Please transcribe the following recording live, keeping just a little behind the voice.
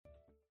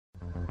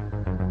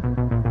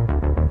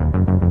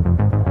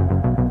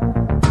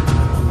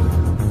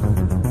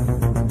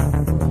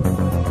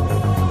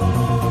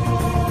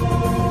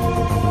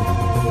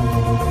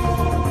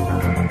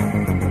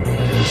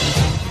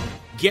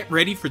Get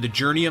ready for the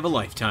journey of a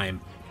lifetime.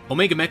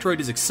 Omega Metroid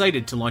is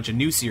excited to launch a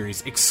new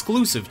series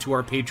exclusive to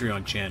our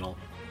Patreon channel,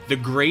 the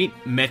Great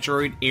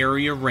Metroid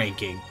Area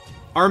Ranking.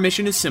 Our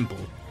mission is simple.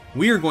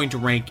 We are going to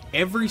rank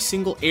every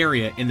single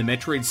area in the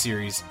Metroid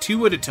series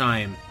 2 at a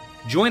time.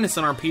 Join us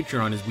on our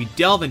Patreon as we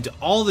delve into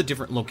all the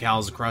different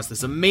locales across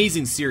this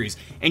amazing series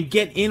and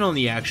get in on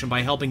the action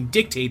by helping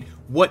dictate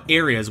what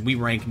areas we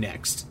rank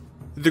next.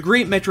 The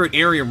Great Metroid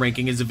Area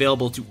Ranking is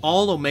available to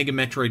all Omega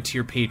Metroid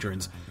tier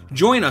patrons.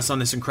 Join us on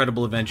this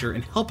incredible adventure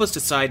and help us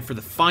decide for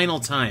the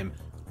final time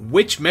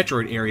which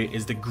Metroid area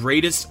is the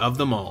greatest of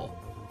them all.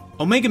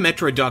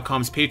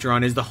 OmegaMetroid.com's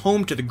Patreon is the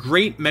home to the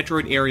Great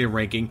Metroid Area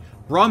Ranking,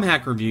 ROM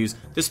hack reviews,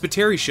 the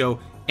Spiteri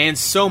Show, and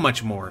so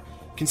much more.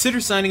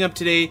 Consider signing up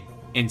today,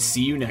 and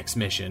see you next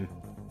mission.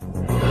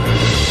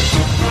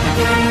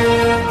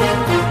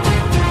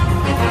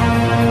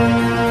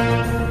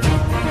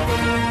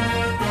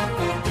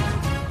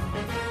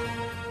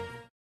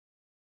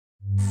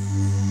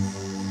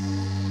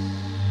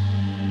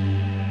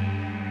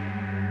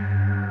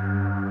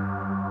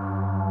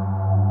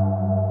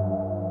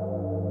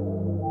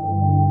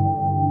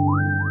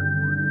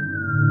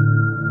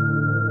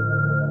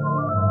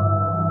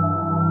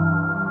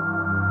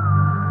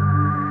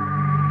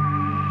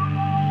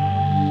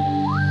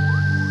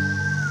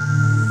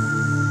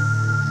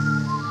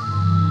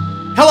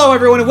 Hello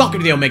everyone and welcome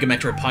to the Omega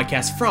Metroid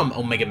podcast from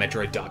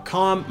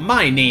OmegaMetroid.com.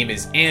 My name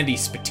is Andy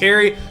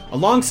Spiteri.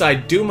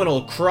 Alongside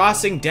Doominal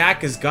Crossing,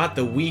 Dak has got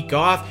the week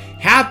off.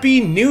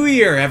 Happy New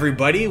Year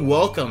everybody!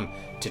 Welcome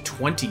to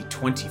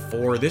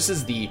 2024. This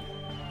is the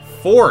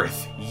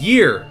 4th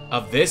year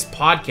of this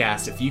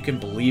podcast, if you can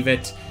believe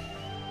it.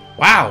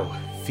 Wow,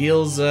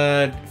 feels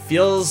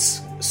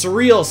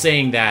surreal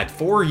saying that.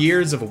 4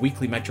 years of a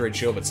weekly Metroid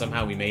show, but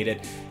somehow we made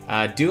it.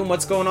 Doom,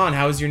 what's going on?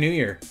 How was your New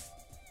Year?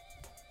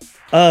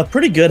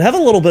 Pretty good. Have a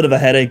little bit of a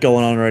headache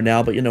going on right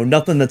now, but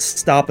nothing that's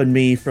stopping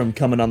me from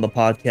coming on the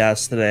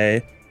podcast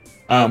today.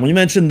 When you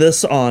mentioned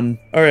this on,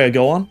 all right,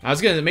 go on. I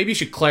was maybe you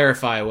should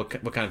clarify what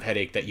kind of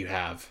headache that you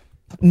have.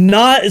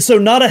 Not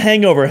a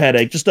hangover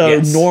headache, just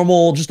a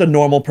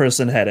normal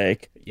person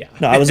headache. Yeah.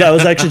 No, I was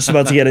actually just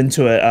about to get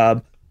into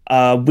it.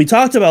 We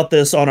talked about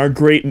this on our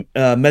great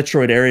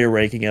Metroid area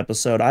ranking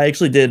episode. I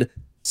actually did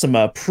some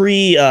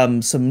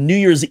some New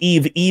Year's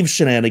Eve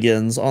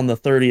shenanigans on the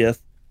 30th.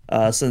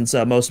 Since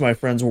most of my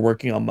friends were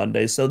working on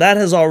Monday. So that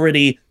has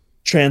already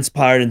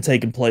transpired and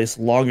taken place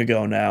long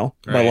ago now.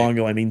 Right. By long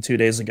ago, I mean 2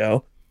 days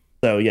ago.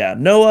 So yeah,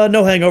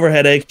 no hangover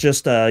headache,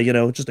 just a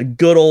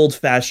good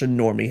old-fashioned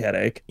normie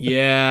headache.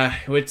 Yeah,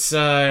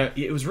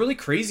 it was really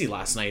crazy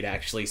last night,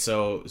 actually.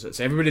 So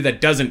everybody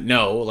that doesn't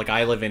know, like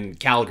I live in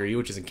Calgary,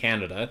 which is in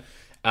Canada.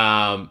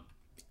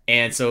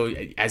 And so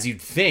as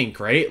you'd think,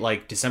 right,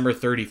 like December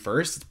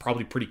 31st, it's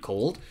probably pretty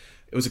cold.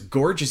 It was a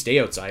gorgeous day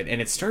outside,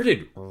 and it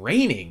started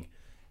raining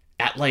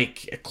at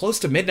like close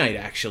to midnight,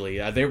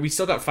 actually. We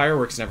still got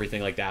fireworks and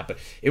everything like that, but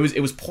it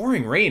was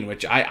pouring rain,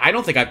 which I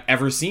don't think I've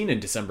ever seen in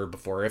December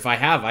before. If I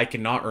have, I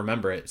cannot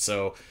remember it.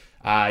 So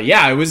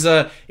yeah, it was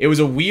a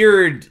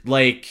weird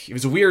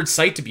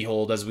sight to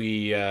behold as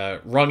we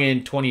rung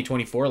in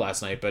 2024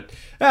 last night. But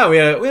we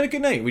had a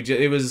good night.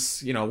 It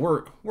was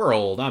we're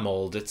old. I'm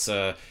old. It's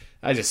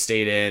I just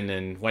stayed in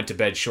and went to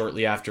bed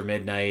shortly after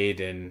midnight,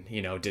 and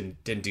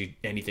didn't do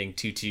anything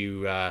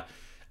too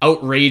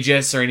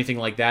outrageous or anything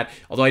like that.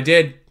 Although I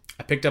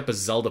picked up a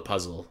Zelda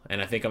puzzle, and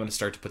I think I'm going to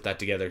start to put that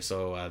together.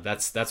 So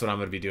that's what I'm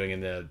going to be doing in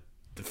the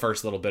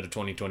first little bit of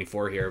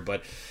 2024 here.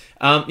 But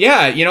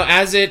yeah,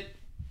 as it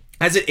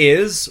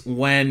is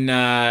when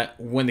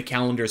the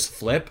calendars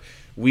flip,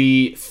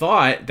 we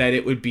thought that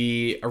it would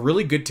be a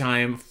really good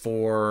time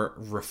for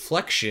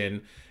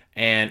reflection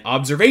and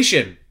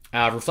observation.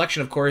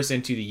 Reflection, of course,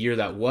 into the year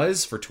that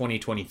was for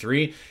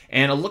 2023,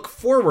 and a look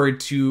forward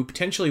to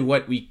potentially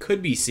what we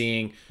could be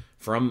seeing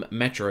from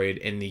Metroid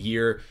in the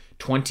year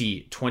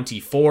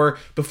 2024.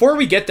 Before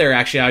we get there,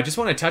 actually, I just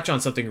want to touch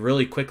on something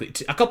really quickly.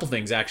 A couple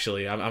things,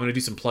 actually. I'm going to do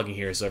some plugging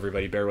here, so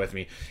everybody bear with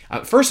me.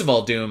 First of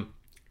all, Doom,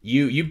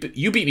 you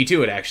beat me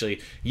to it, actually.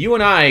 You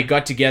and I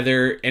got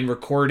together and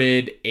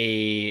recorded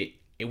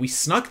we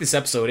snuck this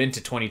episode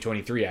into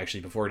 2023,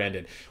 actually, before it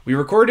ended. We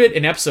recorded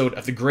an episode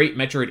of the Great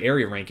Metroid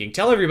Area Ranking.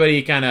 Tell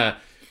everybody kind of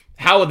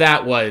how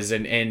that was,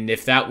 and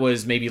if that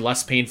was maybe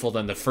less painful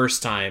than the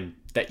first time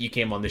that you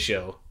came on the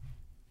show.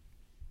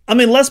 I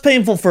mean, less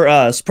painful for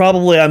us.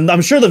 Probably,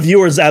 I'm sure the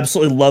viewers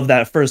absolutely love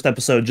that first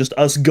episode, just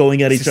us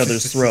going at each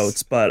other's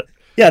throats. But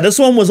yeah, this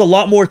one was a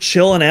lot more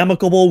chill and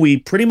amicable. We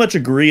pretty much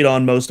agreed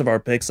on most of our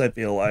picks, I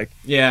feel like.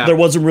 Yeah. There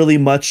wasn't really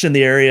much in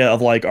the area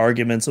of like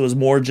arguments. It was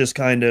more just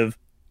kind of...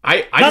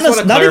 I just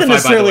want to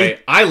clarify, by the way,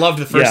 I loved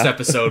the first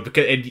episode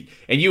because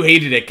and you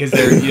hated it because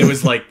it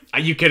was like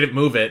you couldn't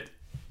move it.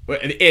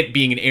 It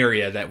being an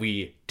area that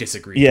we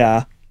disagreed.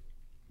 Yeah.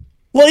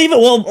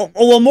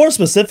 Well, more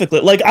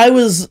specifically,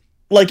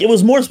 it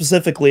was more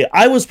specifically,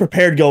 I was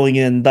prepared going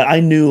in that I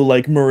knew,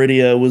 like,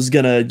 Meridia was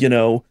gonna,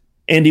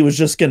 Andy was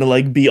just gonna,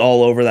 like, be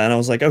all over that, and I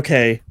was like,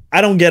 okay,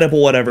 I don't get it, but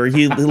whatever,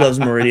 he loves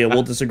Meridia,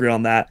 we'll disagree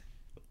on that.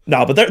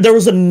 No, but there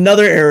was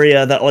another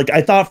area that like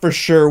I thought for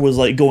sure was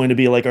like going to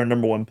be like our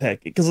number one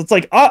pick because it's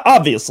like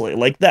obviously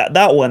like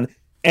that one,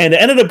 and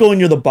it ended up going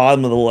near the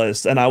bottom of the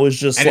list, and I was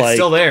just And it's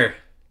still there.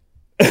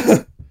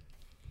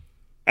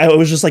 I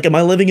was just like, am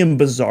I living in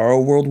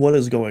bizarro world? What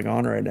is going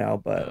on right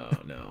now? Oh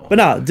no. But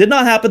no, did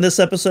not happen this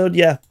episode.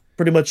 Yeah,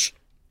 pretty much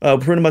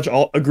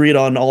all agreed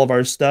on all of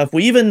our stuff.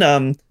 We even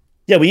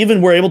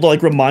were able to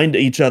like remind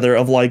each other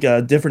of like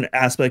different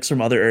aspects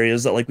from other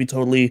areas that like we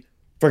totally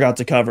forgot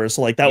to cover.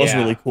 So like that was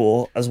really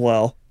cool as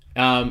well.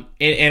 And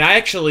I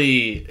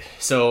actually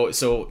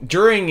so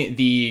during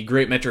the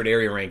Great Metroid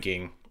Area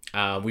ranking,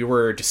 we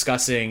were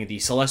discussing the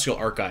Celestial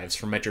Archives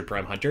from Metroid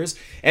Prime Hunters,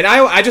 and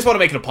I just want to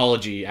make an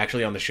apology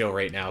actually on the show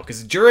right now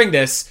because during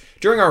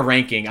our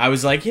ranking, I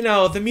was like,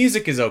 the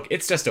music is okay,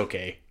 it's just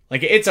okay,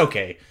 like it's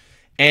okay,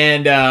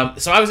 and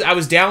so I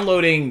was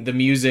downloading the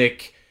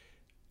music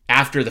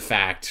after the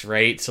fact,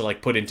 right, to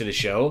like put into the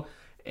show.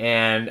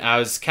 And I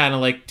was kind of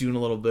like doing a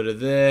little bit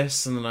of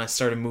this, and then I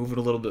started moving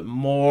a little bit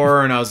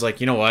more, and I was like,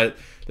 you know what?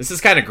 This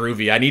is kind of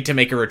groovy. I need to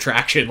make a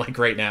retraction like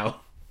right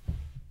now.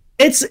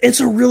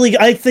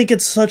 I think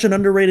it's such an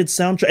underrated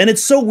soundtrack, and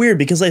it's so weird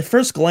because at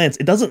first glance,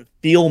 it doesn't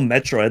feel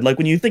Metroid. Like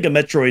when you think of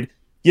Metroid,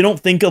 you don't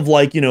think of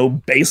like,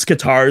 bass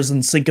guitars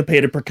and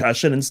syncopated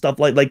percussion and stuff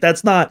like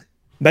that's not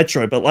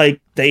Metroid. But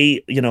like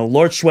they,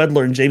 Lord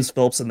Schwedler and James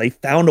Phillips, and they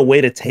found a way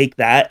to take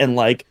that and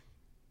like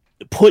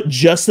put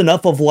just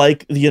enough of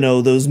like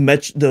those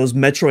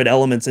Metroid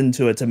elements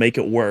into it to make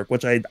it work,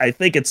 which I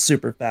think it's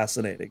super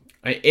fascinating.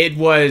 It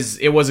was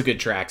a good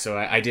track, so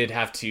I did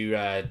have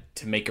to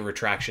make a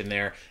retraction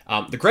there.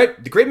 The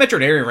Great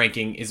Metroid Area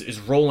ranking is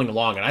rolling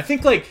along, and I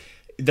think like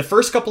the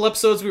first couple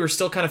episodes we were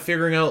still kind of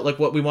figuring out like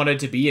what we wanted it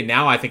to be, and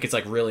now I think it's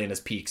like really in its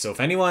peak. So if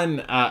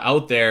anyone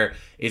out there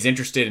is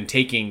interested in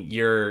taking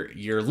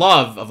your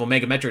love of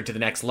Omega Metroid to the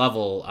next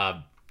level,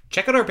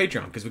 check out our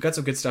Patreon because we've got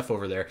some good stuff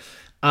over there.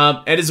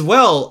 And as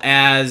well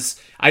as,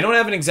 I don't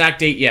have an exact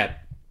date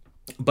yet,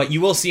 but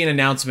you will see an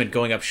announcement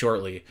going up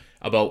shortly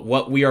about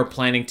what we are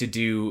planning to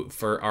do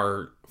for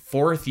our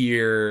 4th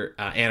year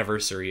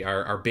anniversary,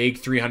 our big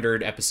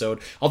 300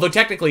 episode. Although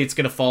technically it's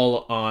going to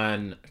fall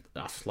on,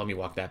 let me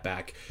walk that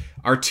back.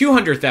 Our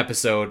 200th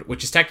episode,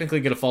 which is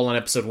technically going to fall on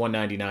episode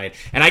 199.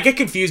 And I get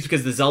confused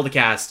because the Zelda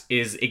cast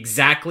is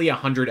exactly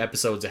 100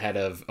 episodes ahead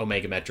of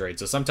Omega Metroid.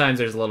 So sometimes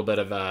there's a little bit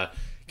of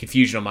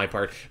confusion on my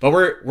part. But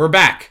we're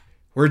back.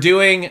 We're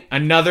doing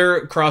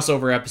another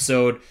crossover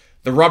episode,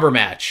 the rubber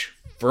match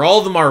for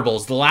all the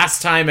marbles, the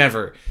last time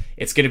ever.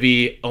 It's going to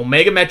be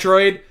Omega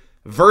Metroid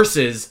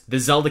versus the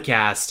Zelda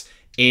cast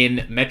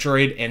in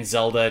Metroid and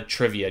Zelda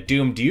trivia.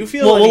 Doom, do you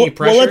feel any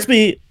pressure? Let's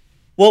be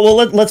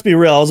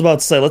real. I was about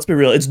to say, let's be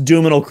real. It's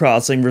Doom Animal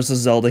Crossing versus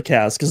Zelda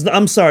cast. Because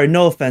I'm sorry,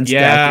 no offense,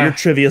 Dak, your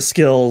trivia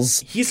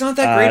skills. He's not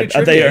that great at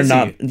trivia. They are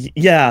not. He?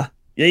 Yeah,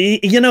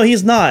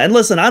 he's not. And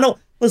listen, I don't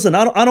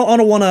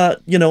want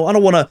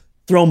to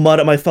throw mud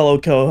at my fellow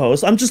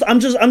co-host. I'm just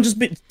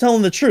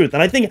telling the truth,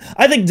 and I think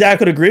Dak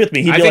would agree with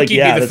me. He'd be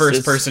the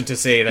first person to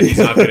say that he's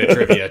not good at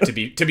trivia.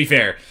 To be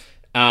fair,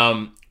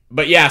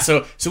 but yeah.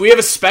 So we have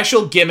a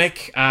special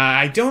gimmick.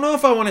 I don't know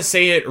if I want to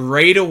say it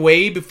right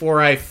away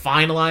before I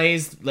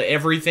finalize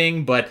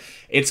everything, but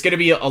it's going to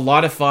be a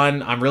lot of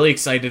fun. I'm really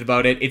excited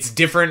about it. It's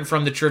different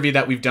from the trivia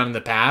that we've done in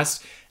the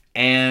past.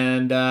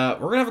 And we're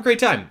going to have a great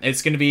time.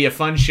 It's going to be a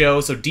fun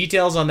show. So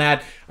details on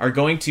that are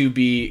going to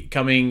be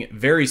coming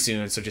very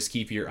soon. So just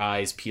keep your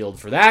eyes peeled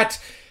for that.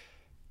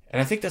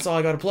 And I think that's all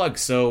I got to plug.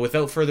 So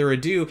without further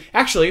ado,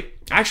 actually,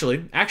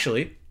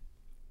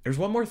 there's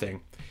one more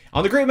thing.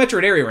 On the Great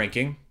Metroid Area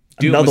ranking,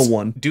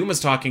 Doom was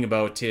talking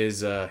about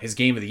his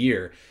game of the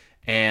year.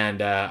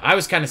 And I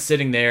was kind of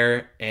sitting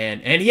there,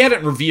 and he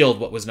hadn't revealed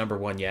what was number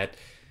one yet.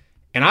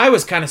 And I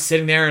was kind of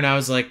sitting there, and I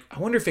was like, I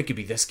wonder if it could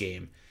be this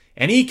game.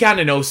 And he kind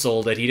of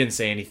no-sold it. He didn't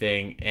say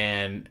anything.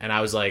 And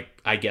I was like,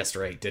 I guessed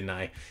right, didn't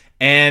I?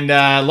 And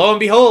lo and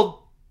behold,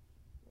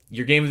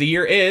 your game of the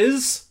year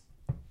is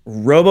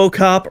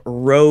RoboCop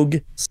Rogue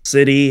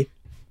City.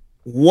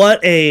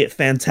 What a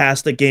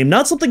fantastic game.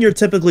 Not something you're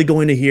typically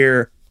going to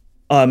hear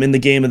in the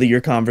game of the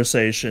year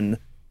conversation.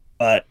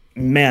 But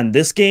man,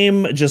 this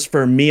game, just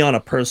for me on a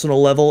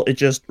personal level, it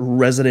just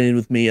resonated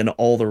with me in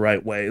all the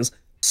right ways.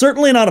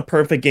 Certainly not a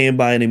perfect game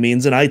by any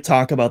means. And I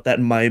talk about that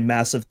in my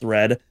massive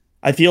thread.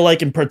 I feel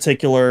like in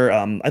particular,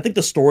 I think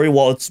the story,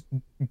 while it's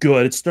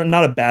good, it's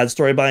not a bad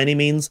story by any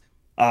means.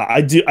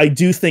 I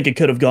do think it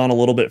could have gone a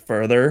little bit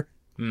further,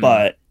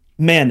 but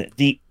man,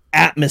 the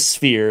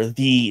atmosphere,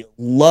 the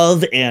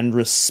love and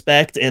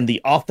respect and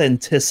the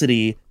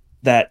authenticity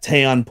that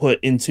Teon put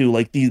into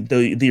like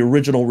the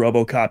original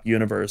RoboCop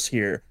universe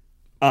here.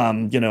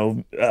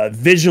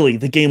 Visually,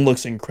 the game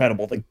looks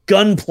incredible. The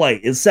gunplay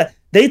is set.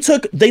 They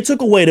took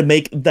a way to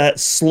make the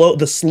slow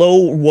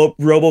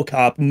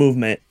RoboCop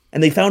movement,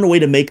 and they found a way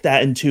to make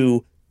that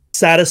into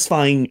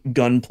satisfying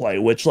gunplay,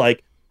 which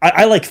like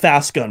I like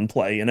fast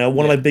gunplay.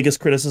 One of my biggest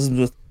criticisms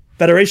with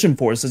Federation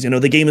Forces,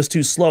 the game is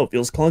too slow, it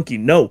feels clunky.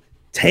 No,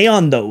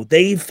 Teon though,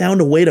 they found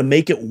a way to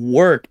make it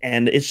work,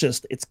 and it's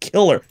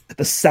killer.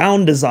 The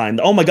sound design,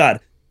 oh my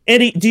god,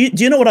 Andy, do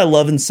you know what I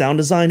love in sound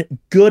design?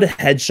 Good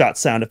headshot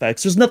sound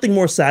effects. There's nothing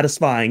more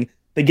satisfying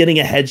than getting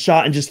a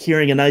headshot and just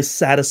hearing a nice,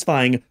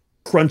 satisfying,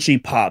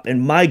 crunchy pop.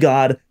 And my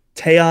God,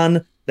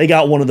 Teon, they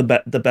got one of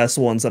the best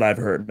ones that I've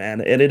heard,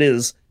 man. And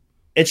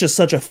it's just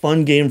such a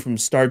fun game from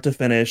start to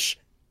finish.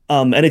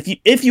 And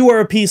if you are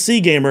a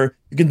PC gamer,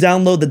 you can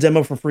download the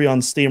demo for free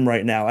on Steam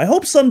right now. I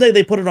hope someday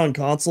they put it on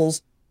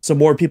consoles so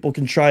more people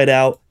can try it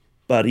out.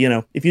 But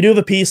if you do have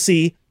a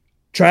PC,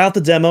 try out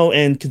the demo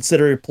and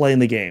consider playing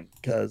the game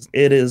because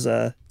it's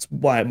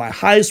my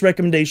highest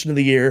recommendation of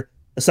the year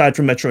aside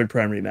from Metroid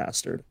Prime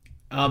Remastered.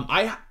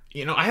 I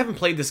haven't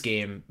played this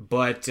game,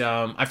 but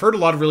I've heard a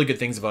lot of really good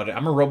things about it.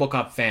 I'm a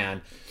RoboCop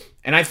fan,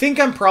 and I think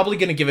I'm probably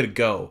going to give it a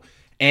go.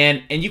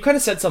 And you kind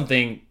of said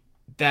something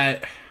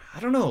that I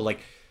don't know,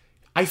 like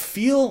I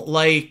feel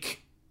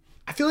like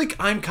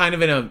I'm kind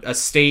of in a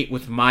state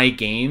with my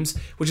games,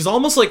 which is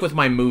almost like with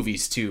my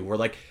movies too, where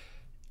like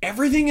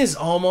everything is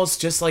almost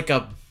just like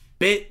a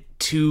bit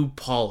too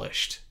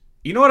polished.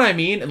 You know what I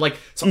mean? And like,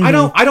 so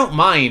Mm-hmm. I don't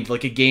mind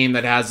like a game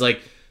that has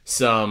like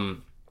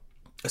some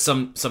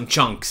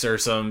chunks or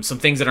some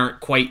things that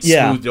aren't quite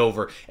Yeah, smoothed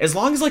over, as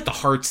long as like the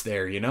heart's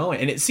there,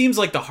 and it seems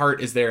like the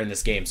heart is there in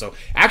this game. So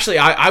actually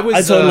I was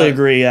I totally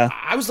agree. Yeah.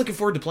 I was looking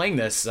forward to playing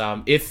this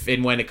if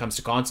and when it comes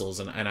to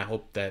consoles, and I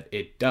hope that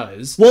it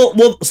does.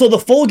 Well, so the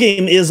full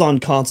game is on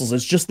consoles.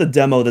 It's just the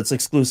demo that's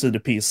exclusive to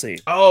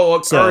PC.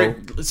 Oh, So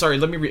sorry,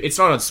 let me it's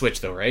not on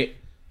Switch though, right?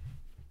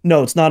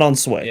 no, it's not on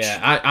Switch.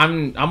 Yeah,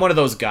 I'm one of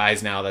those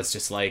guys now that's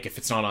just like, if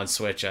it's not on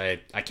Switch, I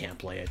can't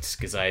play it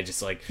because I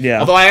just like.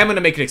 Yeah. Although I am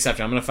gonna make an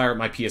exception. I'm gonna fire up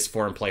my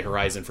PS4 and play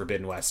Horizon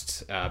Forbidden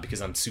West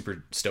because I'm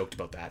super stoked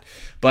about that.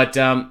 But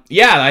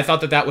yeah, I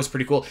thought that was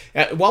pretty cool.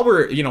 While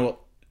we're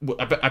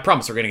I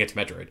promise we're gonna get to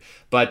Metroid.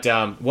 But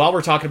while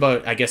we're talking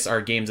about, I guess, our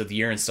games of the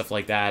year and stuff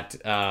like that.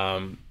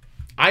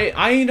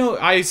 I know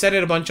I said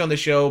it a bunch on the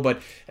show,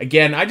 but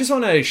again, I just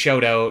want to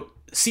shout out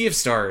Sea of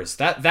Stars.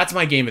 That's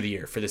my game of the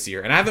year for this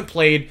year. And I haven't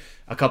played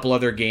a couple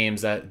other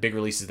games, that big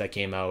releases that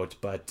came out,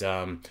 but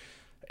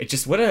it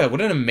just what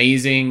an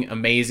amazing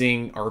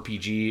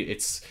RPG.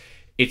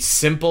 It's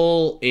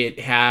simple. It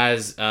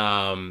has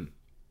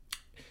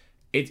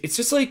it's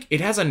just like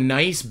it has a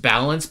nice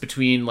balance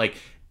between like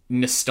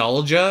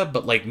nostalgia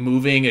but like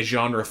moving a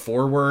genre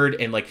forward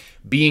and like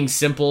being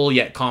simple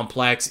yet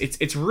complex.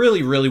 It's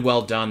really, really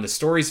well done. The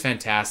story's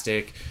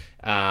fantastic.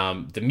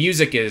 The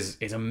music is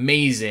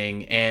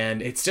amazing,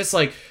 and it's just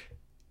like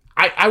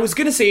I was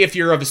gonna say if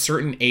you're of a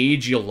certain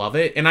age you'll love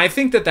it, and I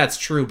think that that's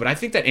true. But I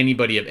think that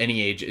anybody of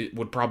any age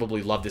would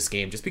probably love this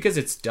game just because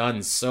it's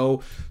done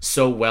so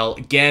well.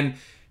 Again,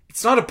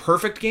 it's not a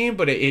perfect game,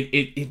 but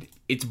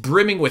it's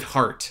brimming with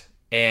heart,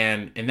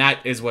 and that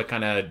is what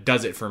kind of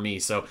does it for me.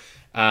 So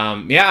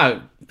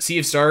yeah, Sea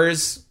of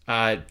Stars,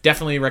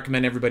 definitely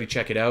recommend everybody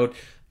check it out.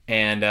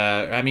 And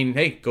I mean,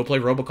 hey, go play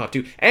RoboCop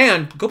 2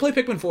 and go play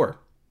Pikmin 4.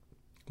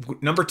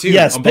 Number 2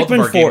 Yes, on both Pikmin of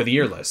our 4. Game of the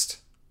Year list.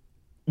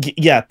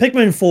 Yeah,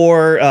 Pikmin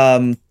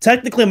 4,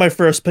 technically my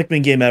first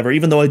Pikmin game ever,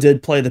 even though I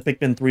did play the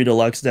Pikmin 3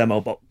 Deluxe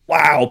demo, but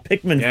wow,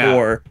 Pikmin Yeah.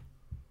 4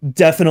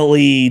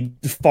 definitely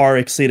far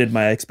exceeded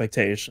my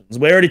expectations.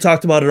 We already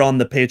talked about it on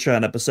the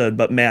Patreon episode,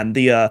 but man,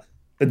 the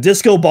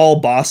Disco Ball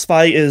boss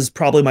fight is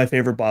probably my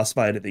favorite boss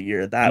fight of the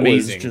year. That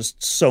Amazing. was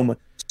just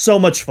so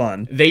much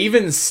fun. They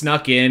even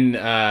snuck in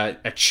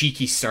a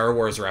cheeky Star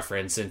Wars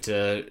reference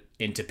into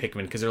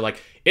Pikmin because they're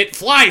like, it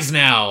flies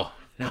now.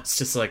 Now it's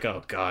just like,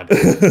 oh god.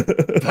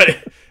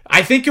 But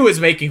I think it was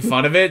making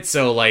fun of it,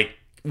 so like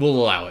we'll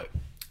allow it.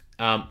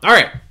 All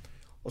right,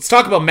 let's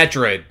talk about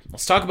Metroid.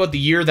 Let's talk about the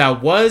year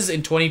that was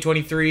in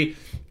 2023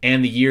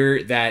 and the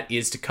year that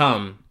is to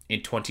come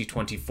in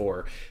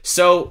 2024.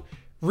 So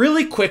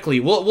really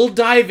quickly, we'll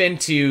dive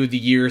into the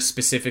year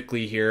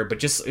specifically here, but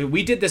just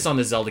we did this on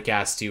the Zelda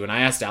cast too, and I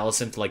asked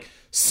Allison to like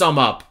sum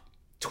up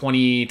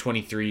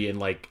 2023 in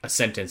like a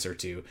sentence or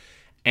two.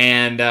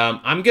 And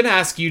I'm gonna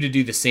ask you to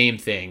do the same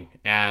thing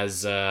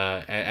as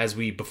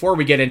we before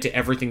we get into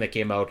everything that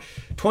came out.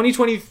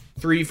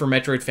 2023 for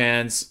Metroid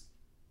fans.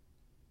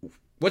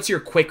 What's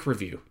your quick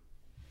review?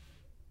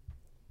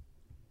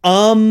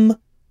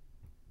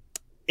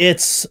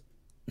 It's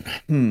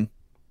Can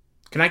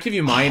I give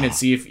you mine and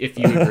see if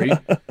you agree?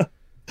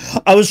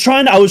 I was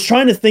trying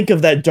to think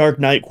of that Dark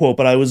Knight quote,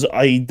 but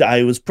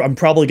I'm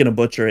probably gonna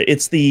butcher it.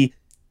 It's the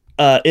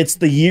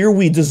year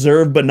we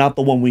deserve, but not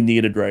the one we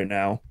needed right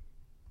now.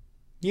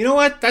 You know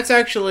what? That's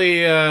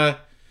actually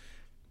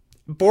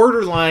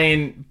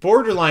borderline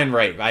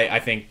right. I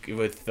think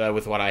with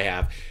what I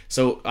have.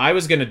 So I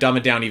was gonna dumb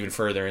it down even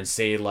further and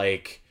say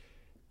like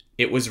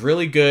it was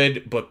really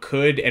good, but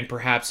could and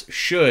perhaps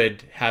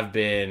should have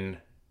been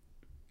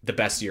the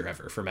best year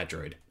ever for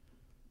Metroid.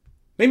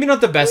 Maybe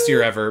not the best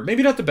year ever.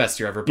 Maybe not the best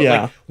year ever, but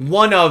Yeah. like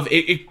one of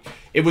it.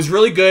 It was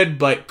really good,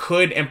 but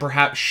could and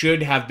perhaps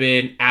should have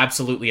been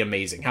absolutely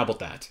amazing. How about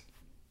that?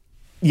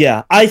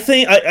 Yeah, I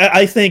think,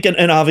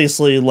 and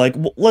obviously, like,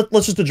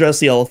 let's just address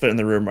the elephant in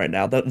the room right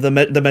now. The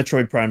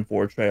Metroid Prime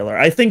 4 trailer.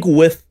 I think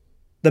with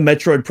the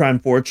Metroid Prime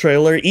 4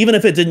 trailer, even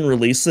if it didn't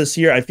release this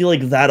year, I feel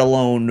like that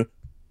alone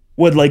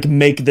would like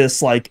make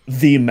this like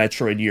the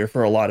Metroid year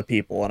for a lot of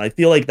people. And I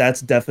feel like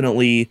that's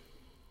definitely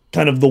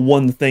kind of the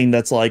one thing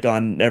that's like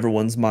on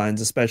everyone's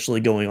minds, especially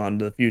going on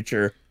to the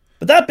future.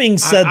 But that being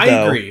said, I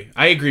though, agree,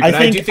 but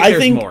I do think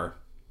there's more.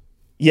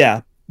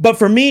 Yeah, but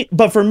for me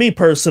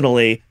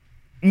personally,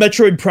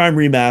 Metroid Prime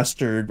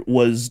Remastered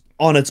was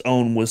on its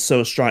own was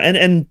so strong,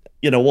 and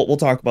you know we'll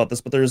talk about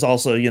this, but there's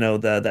also you know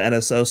the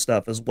NSO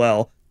stuff as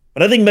well.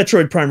 But I think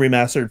Metroid Prime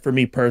Remastered for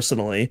me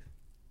personally,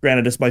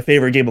 granted it's my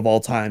favorite game of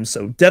all time,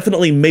 so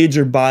definitely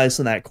major bias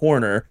in that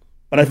corner.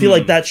 But I feel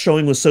like that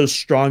showing was so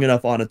strong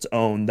enough on its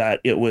own that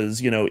it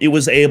was it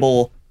was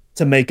able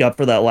to make up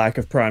for that lack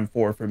of Prime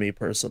 4 for me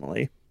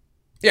personally.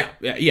 Yeah,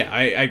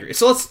 I agree.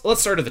 So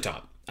let's start at the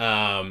top.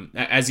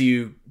 As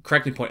you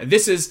correctly point,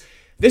 this is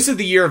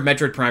the year of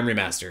Metroid Prime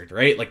Remastered,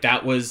 right? Like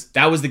that was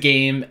the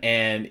game,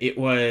 and it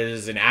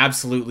was an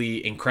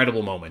absolutely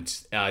incredible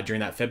moment during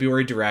that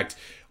February Direct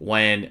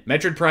when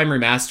Metroid Prime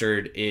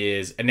Remastered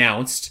is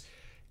announced.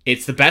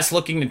 It's the best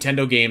looking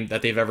Nintendo game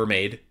that they've ever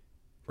made,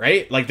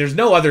 right? Like there's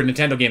no other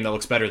Nintendo game that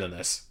looks better than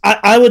this.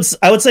 I would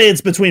say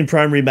it's between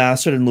Prime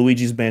Remastered and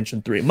Luigi's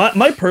Mansion 3.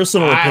 My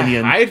personal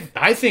opinion,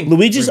 I think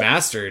Luigi's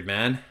Remastered,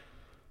 man.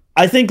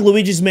 I think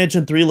Luigi's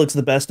Mansion 3 looks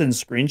the best in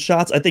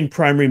screenshots. I think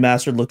Prime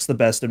Remastered looks the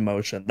best in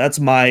motion. That's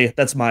my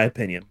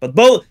opinion. But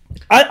both,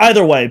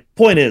 either way,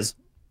 point is,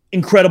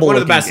 incredible. One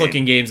of the best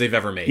looking games they've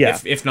ever made,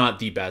 if not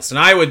the best. And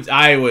I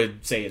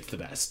would say it's the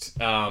best.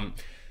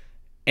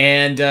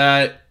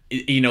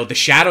 The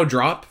shadow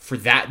drop for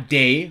that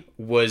day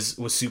was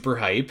super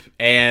hype,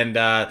 and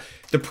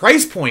the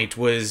price point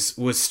was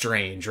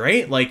strange,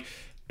 right? Like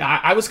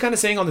I was kind of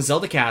saying on the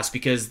Zelda cast,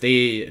 because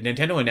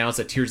Nintendo announced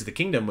that Tears of the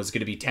Kingdom was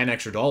going to be $10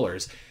 extra,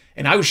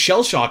 and I was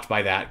shell shocked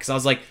by that because I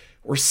was like,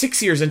 we're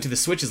 6 years into the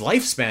Switch's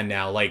lifespan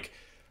now. Like,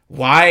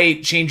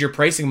 why change your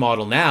pricing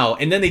model now?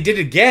 And then they did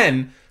it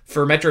again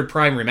for Metroid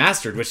Prime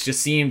Remastered, which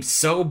just seemed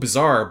so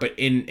bizarre, but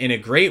in a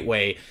great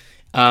way.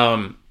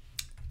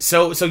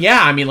 So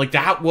yeah, I mean, like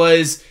that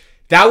was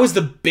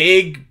the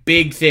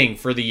big thing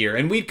for the year.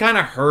 And we'd kind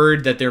of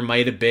heard that there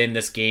might have been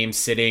this game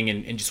sitting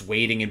and just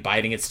waiting and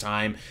biding its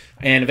time.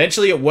 And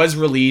eventually it was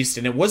released,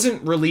 and it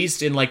wasn't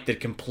released in like the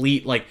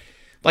complete, like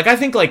I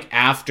think like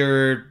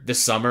after the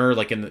summer,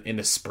 like in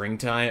the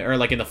springtime, or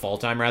like in the fall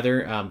time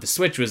rather, the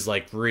Switch was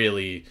like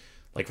really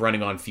like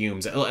running on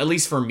fumes, at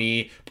least for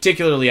me,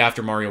 particularly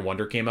after Mario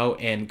Wonder came out.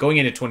 And going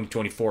into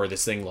 2024,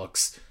 this thing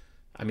looks,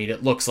 I mean,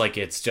 it looks like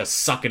it's just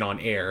sucking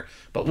on air,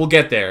 but we'll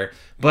get there.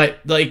 But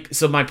like,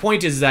 so my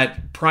point is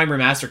that Prime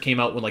Remaster came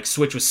out when like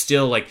Switch was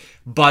still like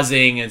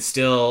buzzing and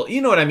still,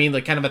 you know what I mean,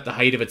 like kind of at the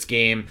height of its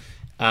game,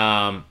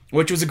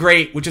 which was a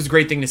great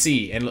thing to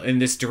see. And in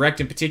this Direct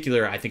in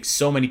particular, I think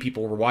so many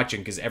people were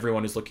watching because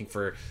everyone is looking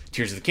for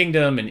Tears of the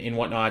Kingdom and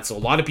whatnot. So a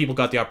lot of people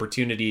got the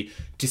opportunity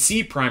to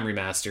see Prime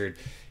Remastered.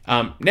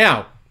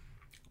 Now,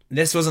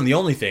 this wasn't the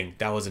only thing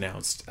that was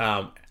announced.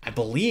 I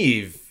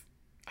believe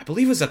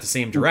it was at the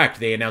same Direct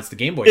they announced the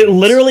Game Boy games.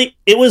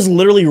 It was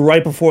literally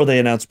right before they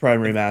announced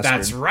Prime Remastered.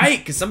 That's right,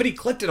 because somebody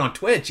clipped it on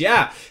Twitch.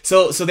 Yeah,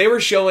 so they were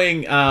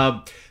showing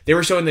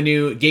the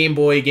new Game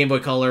Boy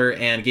Color,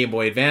 and Game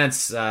Boy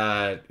Advance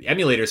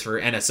emulators for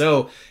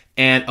NSO,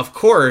 and of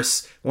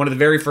course one of the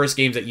very first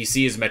games that you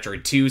see is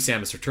Metroid 2: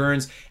 Samus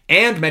Returns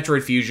and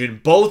Metroid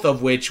Fusion, both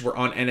of which were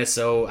on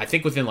NSO. I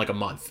think within like a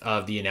month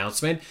of the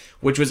announcement,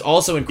 which was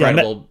also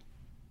incredible.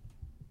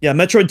 Yeah,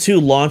 Metroid 2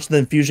 launched,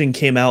 then Fusion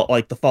came out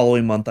like the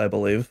following month, I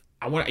believe.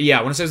 I want to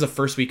say it was the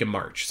first week of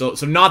March, so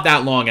not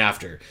that long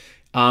after,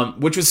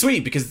 which was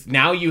sweet because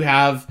now you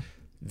have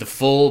the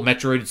full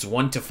Metroids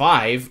 1 to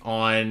 5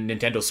 on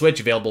Nintendo Switch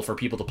available for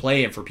people to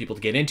play and for people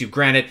to get into.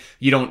 Granted,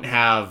 you don't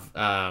have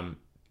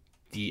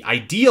the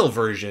ideal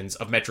versions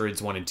of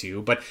Metroids 1 and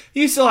 2, but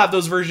you still have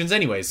those versions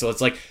anyway. So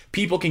it's like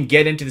people can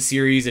get into the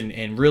series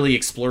and really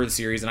explore the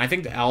series, and I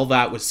think that all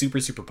that was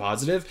super, super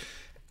positive.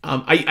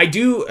 I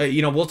do,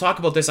 we'll talk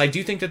about this. I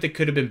do think that they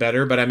could have been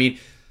better, but I mean,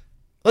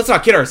 let's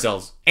not kid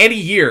ourselves. Any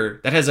year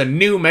that has a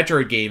new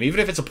Metroid game, even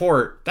if it's a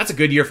port, that's a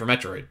good year for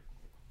Metroid.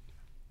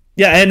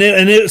 Yeah, and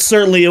it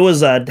certainly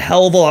was a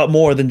hell of a lot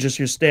more than just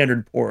your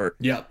standard port.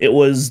 Yeah, it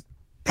was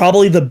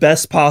probably the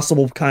best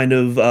possible kind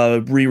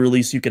of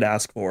re-release you could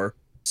ask for.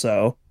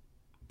 So,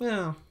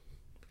 well,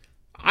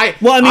 I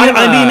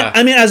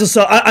mean,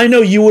 I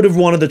know you would have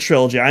wanted the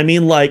trilogy. I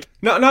mean, like,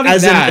 no, not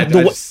even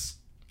that.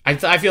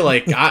 I feel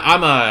like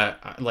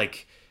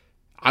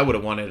I would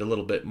have wanted a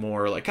little bit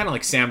more, like kind of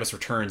like Samus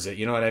Returns it.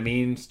 You know what I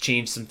mean?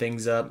 Change some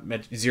things up.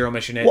 Zero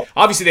Mission it. Well,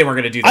 obviously, they weren't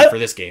going to do that for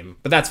this game,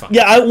 but that's fine.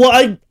 Yeah,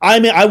 I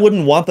mean, I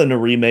wouldn't want them to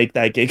remake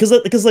that game because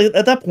like,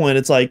 at that point,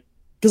 it's like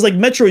because like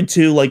Metroid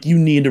 2, like you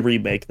need to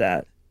remake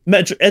that.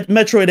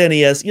 Metroid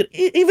NES,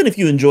 even if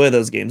you enjoy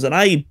those games, and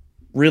I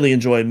really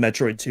enjoy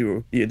Metroid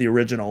 2, the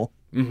original,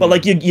 but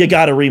like you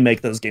got to remake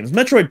those games.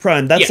 Metroid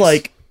Prime, that's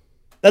like.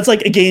 That's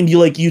like a game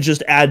you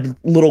just add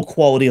little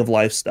quality of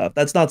life stuff.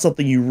 That's not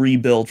something you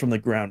rebuild from the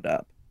ground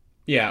up.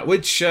 Yeah,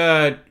 which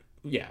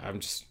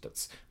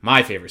that's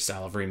my favorite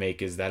style of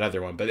remake is that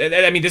other one. But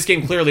I mean, this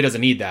game clearly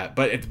doesn't need that.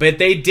 But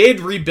they did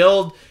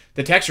rebuild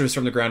the textures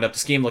from the ground up.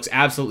 This game looks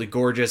absolutely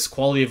gorgeous.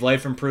 Quality of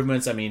life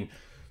improvements. I mean,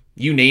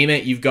 you name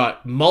it. You've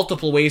got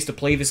multiple ways to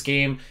play this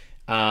game.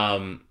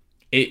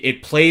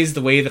 It plays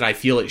the way that I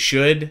feel it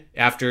should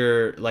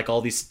after like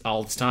all this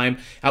time,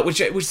 which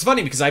is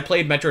funny because I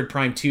played Metroid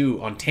Prime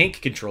 2 on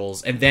tank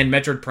controls and then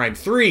Metroid Prime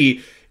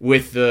 3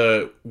 with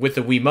the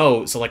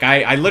Wiimote. So like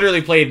I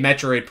literally played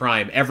Metroid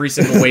Prime every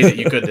single way that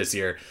you could this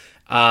year.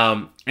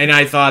 And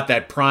I thought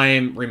that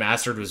Prime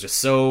Remastered was just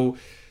so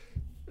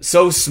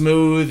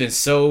smooth and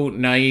so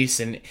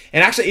nice, and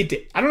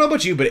actually I don't know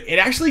about you, but it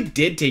actually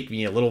did take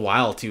me a little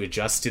while to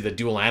adjust to the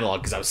dual analog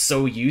because I was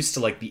so used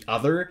to like the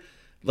other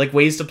like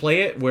ways to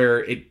play it,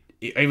 where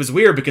it was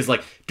weird because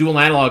like dual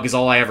analog is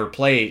all I ever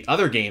play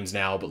other games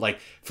now, but like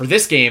for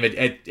this game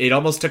it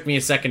almost took me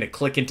a second to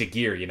click into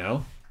gear, you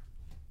know?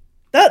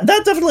 That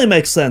definitely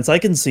makes sense. I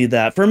can see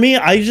that. For me,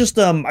 I just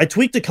I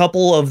tweaked a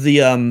couple of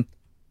the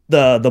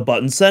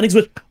button settings,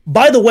 which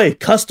by the way,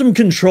 custom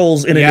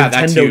controls in a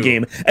Nintendo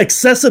game,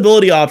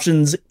 accessibility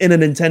options in a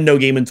Nintendo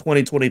game in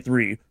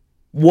 2023.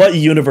 What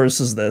universe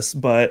is this?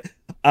 But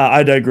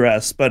I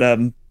digress. But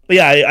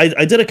yeah,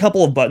 I did a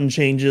couple of button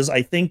changes.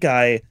 I think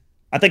I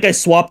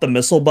swapped the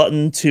missile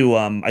button to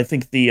I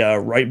think the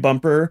right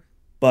bumper,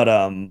 but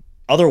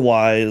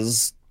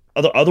otherwise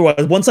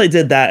once I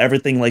did that,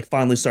 everything like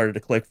finally started to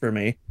click for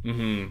me.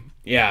 Mm-hmm.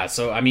 Yeah,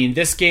 so I mean,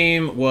 this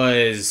game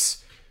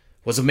was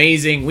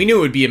amazing. We knew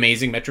it would be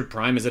amazing. Metroid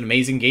Prime is an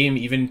amazing game,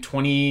 even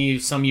 20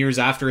 some years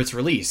after its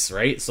release,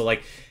 right? So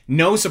like,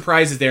 no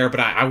surprises there, but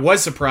I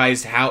was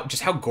surprised how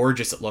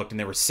gorgeous it looked, and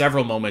there were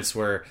several moments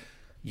where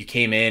you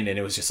came in and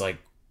it was just like,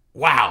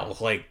 wow,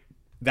 like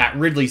that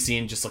Ridley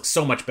scene just looks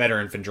so much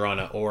better in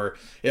Phendrana. Or,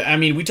 I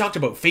mean, we talked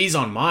about Phase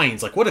on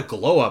Mines. Like, what a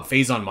glow up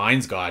Phase on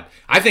Mines got.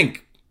 I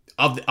think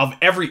of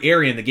every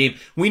area in the game,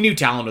 we knew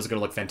Talon was going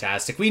to look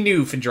fantastic. We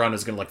knew Phendrana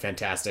was going to look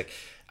fantastic.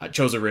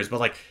 Chozo Riz, but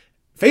like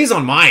Phase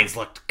on Mines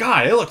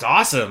it looked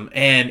awesome.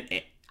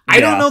 And I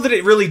don't know that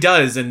it really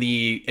does in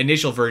the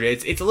initial version.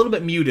 It's a little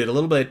bit muted, a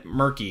little bit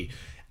murky.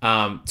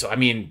 So I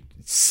mean,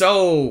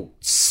 so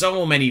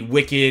many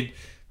wicked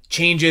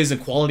changes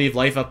and quality of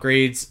life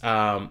upgrades.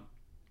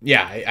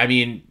 Yeah, I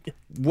mean,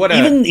 what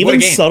a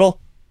game. Subtle,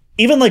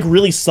 even like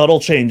really subtle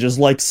changes,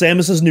 like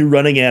Samus's new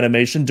running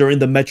animation during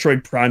the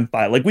Metroid Prime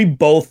fight. Like we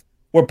both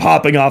were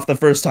popping off the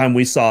first time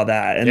we saw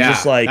that, and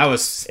just like that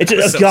was so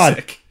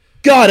sick.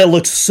 God, it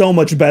looks so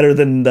much better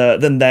than that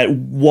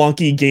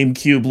wonky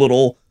GameCube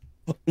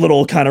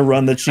little kind of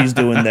run that she's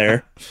doing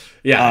there.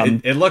 Yeah,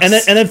 it looks and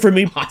then for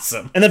me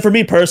awesome. And then for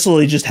me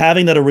personally, just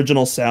having that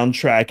original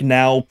soundtrack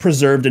now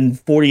preserved in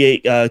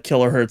 48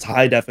 kilohertz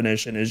high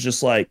definition is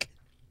just like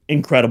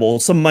incredible.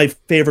 Some of my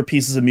favorite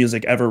pieces of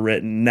music ever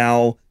written.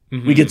 Now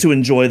we get to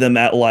enjoy them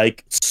at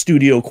like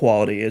studio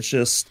quality. It's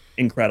just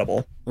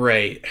incredible.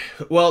 Right.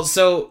 Well,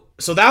 so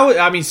that was,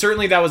 I mean,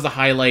 certainly that was the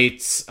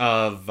highlights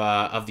of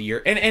the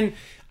year. And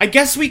I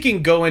guess we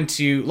can go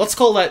into, let's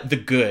call that the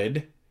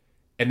good,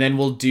 and then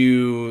we'll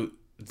do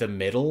the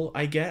middle,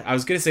 I guess. I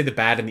was going to say the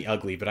bad and the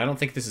ugly, but I don't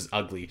think this is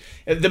ugly.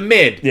 The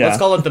mid. Yeah. Let's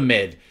call it the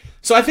mid.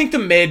 So I think the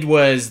mid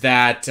was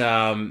that,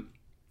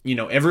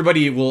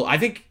 everybody will... I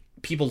think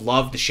people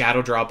love the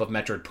shadow drop of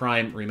Metroid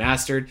Prime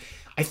Remastered.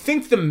 I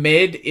think the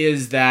mid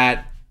is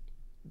that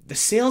the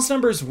sales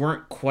numbers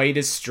weren't quite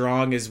as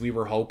strong as we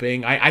were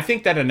hoping. I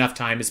think that enough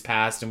time has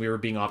passed and we were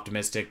being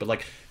optimistic, but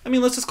like, I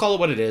mean, let's just call it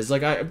what it is.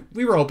 Like,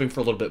 we were hoping for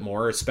a little bit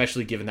more,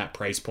 especially given that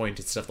price point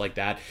and stuff like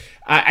that.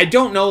 I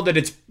don't know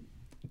that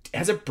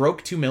has it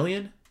broke 2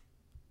 million?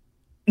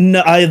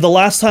 No, the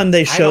last time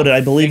they showed it,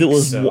 I believe it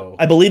was 1.3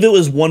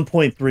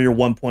 or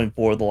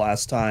 1.4 the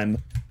last time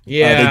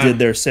they did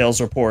their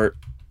sales report.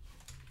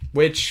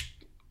 Which,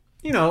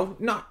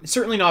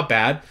 certainly not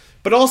bad,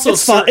 but also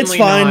it's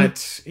fine.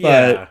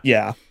 But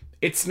yeah.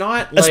 It's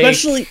not like,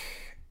 especially,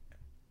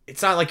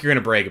 it's not like you're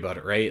gonna brag about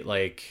it, right?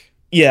 Like,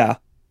 yeah,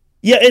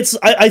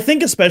 I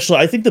think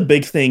the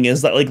big thing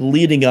is that like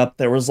leading up,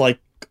 there was like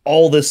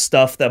all this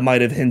stuff that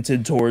might have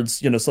hinted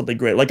towards, something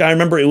great. Like I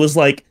remember it was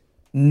like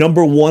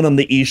number 1 on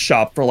the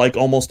eShop for like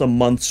almost a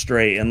month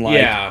straight, and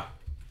like, yeah.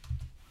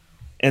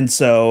 And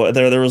so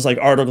there was like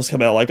articles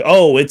coming out like,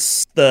 oh,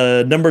 it's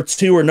the number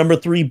 2 or number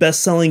 3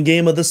 best-selling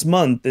game of this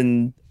month,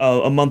 in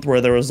a month where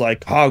there was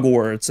like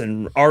Hogwarts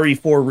and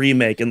RE4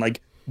 remake and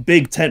like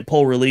big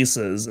tentpole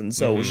releases. And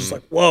so it was just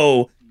like,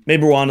 whoa,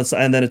 maybe we're on it.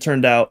 And then it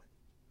turned out,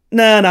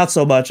 nah, not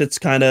so much. It's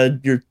kind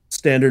of your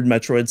standard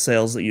Metroid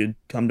sales that you'd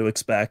come to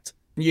expect.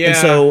 Yeah. And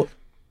so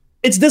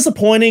it's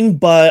disappointing,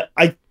 but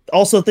I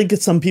also think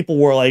some people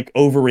were like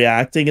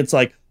overreacting. It's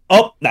like,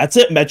 oh, that's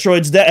it,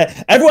 Metroid's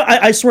dead. Everyone,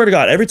 I swear to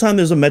God, every time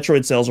there's a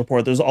Metroid sales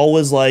report, there's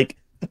always like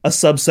a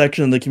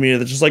subsection in the community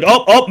that's just like,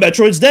 oh,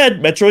 Metroid's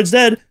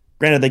dead.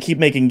 Granted, they keep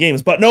making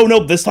games, but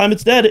no, this time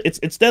it's dead.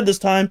 It's dead this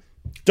time.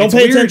 Don't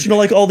pay attention to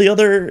like all the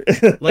other.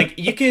 Like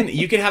you can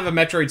have a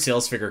Metroid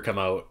sales figure come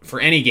out for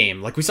any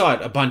game. Like we saw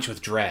it a bunch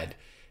with Dread.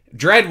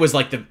 Dread was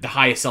like the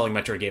highest selling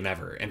Metroid game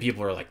ever, and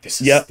people were like,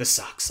 "This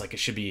sucks. Like it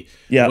should be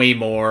way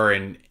more."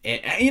 And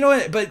you know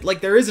what? But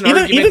like there is an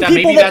argument that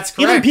maybe that's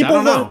correct. I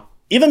don't know.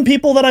 even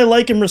people that I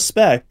like and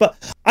respect. But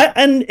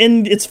and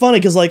it's funny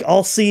because like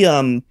I'll see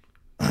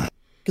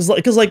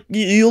because like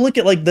you look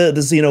at like the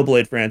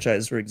Xenoblade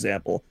franchise, for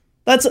example.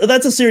 That's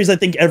a series I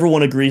think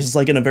everyone agrees is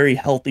like in a very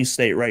healthy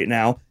state right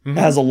now. It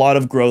has a lot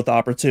of growth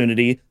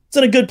opportunity. It's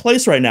in a good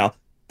place right now.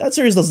 That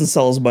series doesn't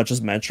sell as much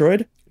as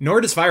Metroid.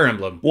 Nor does Fire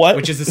Emblem. What?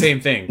 Which is the same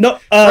thing. No,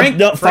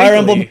 no. Fire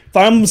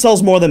Emblem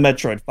sells more than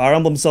Metroid. Fire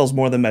Emblem sells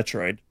more than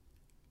Metroid.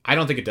 I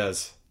don't think it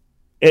does.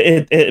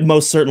 It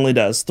most certainly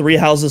does. Three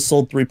Houses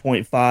sold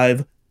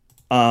 3.5.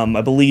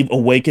 I believe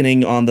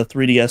Awakening on the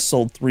 3DS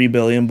sold 3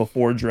 billion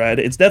before Dread.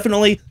 It's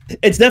definitely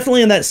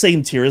in that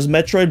same tier as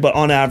Metroid, but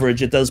on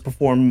average, it does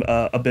perform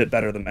a bit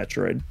better than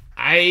Metroid.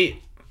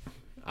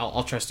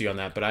 I'll trust you on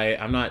that, but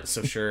I'm not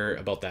so sure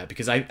about that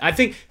because I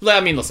think, I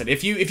mean, listen,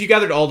 if you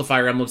gathered all the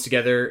Fire Emblems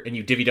together and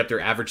you divvied up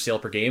their average sale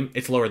per game,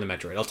 it's lower than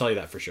Metroid. I'll tell you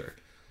that for sure.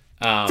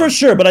 For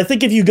sure, but I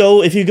think if you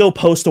go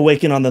post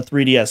Awaken on the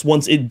 3DS,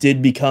 once it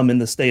did become in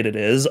the state it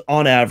is,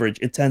 on average,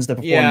 it tends to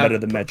perform better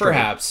than Metroid.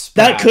 Perhaps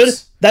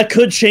that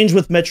could change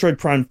with Metroid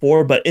Prime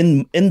 4, but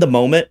in the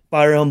moment,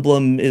 Fire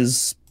Emblem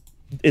does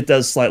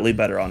slightly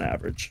better on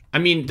average. I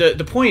mean,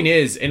 the point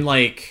is, and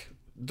like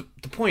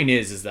the point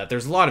is that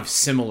there's a lot of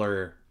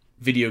similar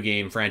video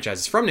game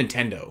franchises from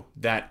Nintendo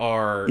that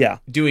are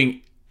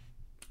doing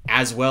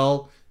as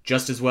well,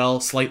 just as well,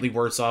 slightly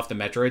worse off than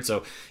Metroid.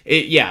 So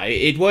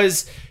it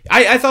was.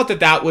 I thought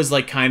that was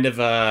like kind of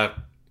a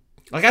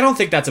like, I don't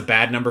think that's a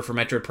bad number for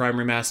Metroid Prime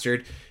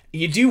Remastered.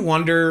 You do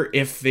wonder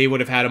if they would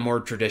have had a more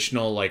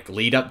traditional like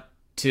lead up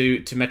to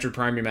Metroid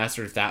Prime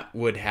Remastered, if that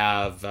would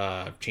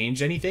have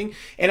changed anything.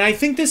 And I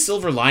think the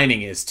silver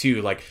lining is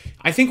too, like,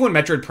 I think when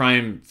Metroid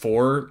Prime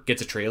 4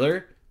 gets a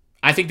trailer,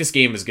 I think this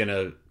game is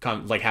gonna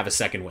come like have a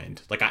second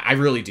wind. Like I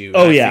really do.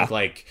 Oh, I yeah. think,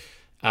 like,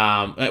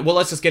 well,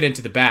 let's just get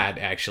into the bad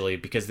actually,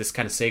 because this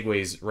kind of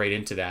segues right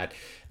into that.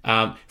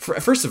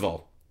 First of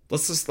all,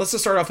 let's just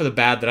start off with a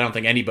bad that I don't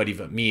think anybody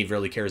but me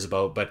really cares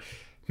about. But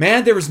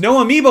man, there was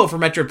no amiibo for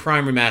Metroid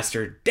Prime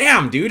Remastered.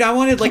 Damn, dude, I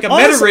wanted like a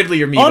Meta Ridley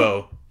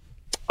amiibo.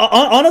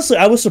 Honestly,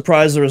 I was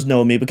surprised there was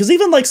no amiibo, because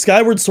even like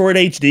Skyward Sword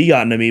HD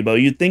got an amiibo.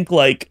 You'd think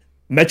like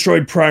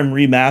Metroid Prime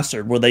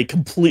Remastered, where they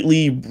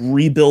completely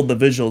rebuild the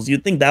visuals,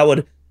 you'd think that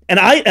would. And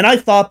I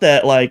thought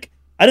that, like,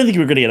 I didn't think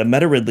we were gonna get a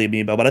Meta Ridley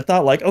amiibo, but I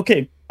thought like,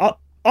 okay,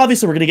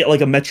 obviously we're gonna get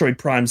like a Metroid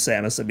Prime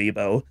Samus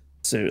amiibo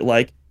suit.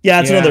 Like,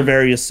 yeah, it's another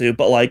Various suit,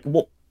 but like,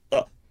 well,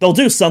 they'll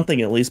do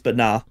something at least. But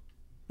not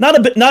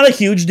a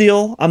huge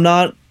deal. I'm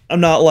not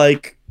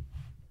like,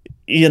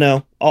 you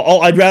know,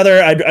 I'd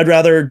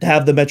rather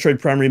have the Metroid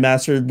Prime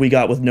Remastered we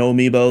got with no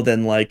amiibo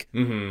than like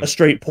a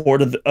straight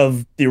port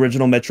of the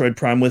original Metroid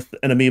Prime with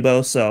an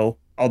amiibo. So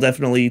I'll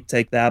definitely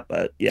take that.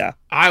 But yeah,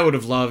 I would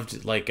have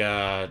loved like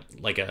a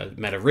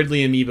Meta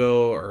Ridley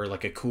amiibo, or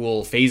like a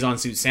cool Phazon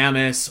suit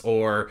Samus,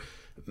 or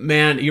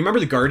man, you remember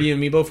the Guardian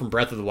amiibo from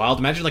Breath of the Wild?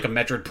 Imagine like a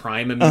Metroid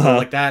Prime amiibo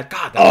like that.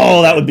 God,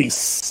 that would be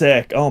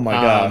sick. Oh my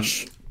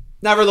gosh.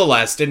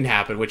 Nevertheless, didn't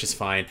happen, which is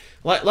fine.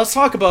 Let's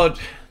talk about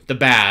the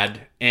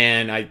bad,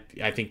 and I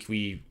think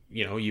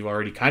you've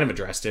already kind of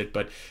addressed it,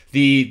 but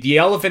the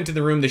elephant in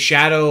the room, the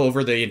shadow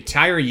over the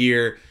entire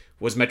year,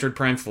 was Metroid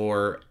Prime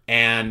 4,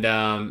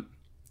 and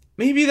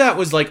maybe that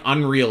was like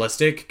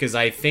unrealistic, because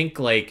I think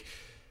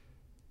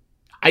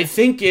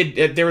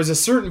there was a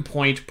certain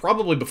point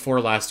probably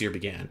before last year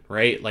began,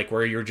 right? Like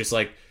where you're just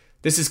like,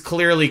 this is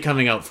clearly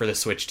coming out for the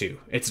Switch 2.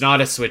 It's not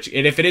a Switch,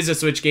 and if it is a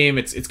Switch game,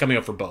 it's coming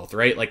out for both,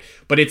 right? Like,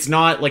 but it's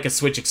not like a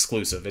Switch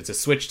exclusive. It's a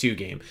Switch 2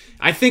 game.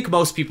 I think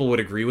most people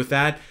would agree with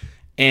that.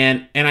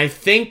 And I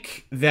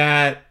think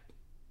that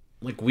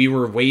like we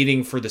were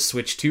waiting for the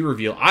Switch 2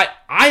 reveal.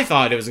 I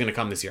thought it was going to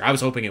come this year. I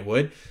was hoping it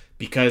would,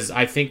 because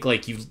I think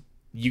like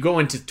you go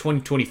into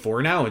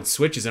 2024 now and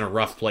Switch is in a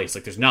rough place.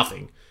 Like there's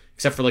nothing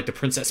except for like the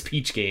Princess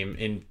Peach game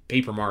in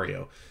Paper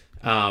Mario.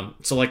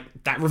 So like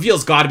that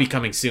reveal's got to be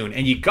coming soon,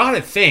 and you got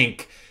to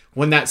think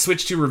when that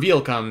Switch 2 reveal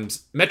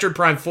comes, Metroid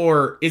Prime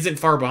 4 isn't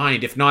far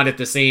behind, if not at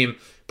the same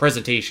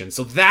presentation.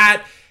 So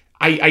that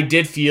I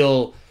did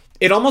feel,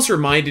 it almost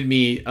reminded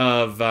me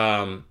of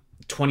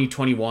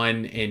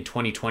 2021 and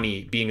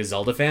 2020 being a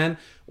Zelda fan,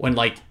 when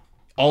like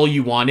all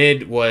you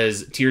wanted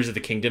was Tears of the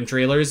Kingdom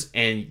trailers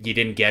and you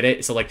didn't get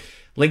it. So like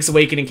Link's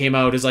Awakening came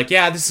out, it's like,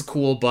 yeah, this is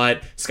cool,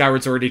 but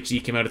Skyward Sword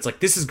HD came out, it's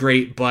like, this is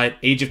great, but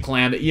Age of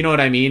Calamity, you know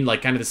what I mean?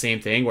 Like kind of the same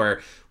thing,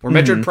 where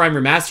Metroid Prime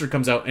Remastered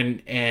comes out,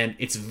 and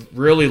it's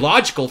really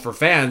logical for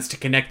fans to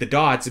connect the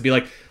dots and be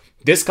like,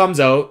 this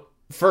comes out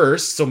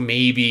first, so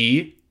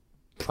maybe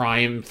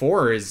Prime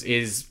 4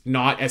 is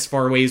not as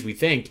far away as we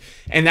think.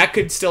 And that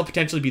could still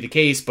potentially be the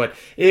case, but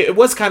it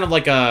was kind of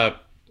like I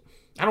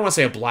don't want to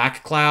say a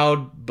black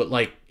cloud, but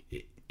like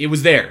it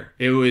was there.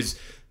 It was...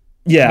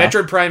 Yeah,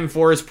 Metroid Prime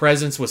 4's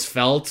presence was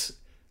felt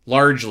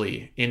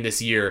largely in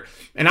this year.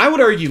 And I would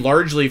argue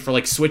largely for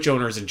like Switch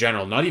owners in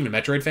general, not even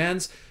Metroid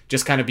fans,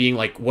 just kind of being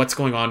like, what's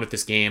going on with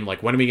this game?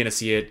 Like, when are we going to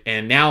see it?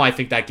 And now I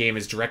think that game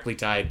is directly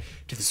tied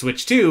to the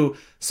Switch 2.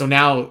 So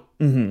now,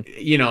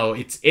 you know,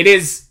 it's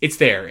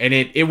there, and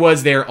it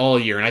was there all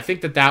year. And I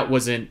think that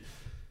wasn't,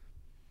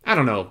 I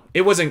don't know,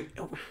 it wasn't,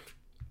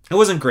 It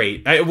wasn't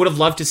great. I would have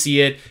loved to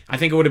see it. I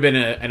think it would have been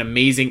an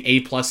amazing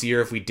A+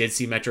 year if we did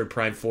see Metroid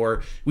Prime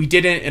 4. We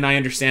didn't, and I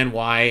understand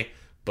why,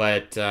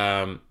 but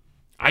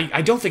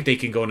I don't think they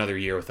can go another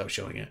year without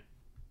showing it.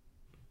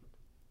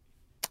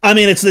 I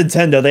mean, it's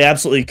Nintendo. They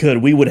absolutely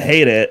could. We would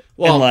hate it.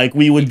 Well, and like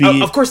we would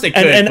be. Of course they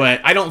could,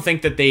 but I don't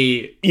think that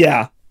they.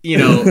 Yeah. You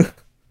know.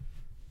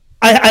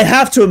 I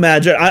have to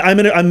imagine.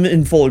 I'm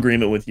in full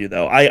agreement with you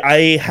though.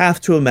 I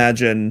have to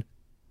imagine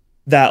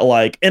that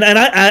like, and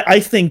I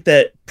think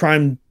that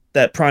Prime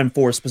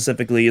 4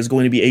 specifically is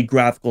going to be a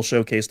graphical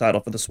showcase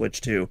title for the Switch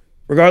too.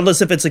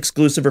 Regardless if it's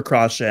exclusive or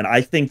cross-gen,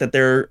 I think that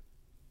they're,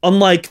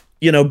 unlike,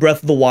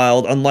 Breath of the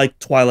Wild, unlike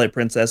Twilight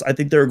Princess, I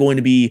think there are going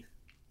to be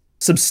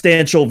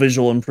substantial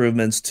visual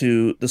improvements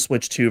to the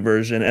Switch 2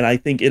 version, and I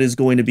think it is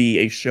going to be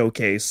a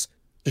showcase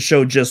to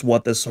show just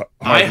what this hardware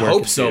I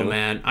hope can so, do.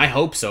 Man. I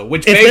hope so.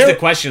 Which begs the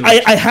question.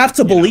 Like, I have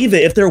to believe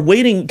it if they're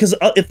waiting, because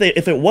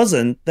if it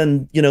wasn't,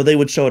 then they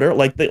would show it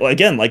like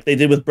they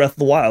did with Breath of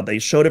the Wild. They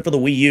showed it for the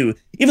Wii U,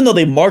 even though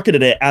they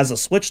marketed it as a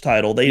Switch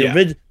title.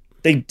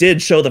 They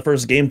did show the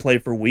first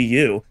gameplay for Wii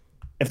U.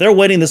 If they're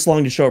waiting this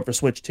long to show it for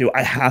Switch 2,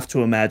 I have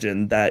to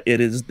imagine that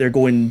they're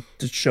going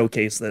to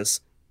showcase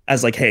this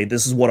as like, hey,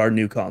 this is what our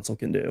new console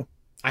can do.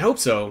 I hope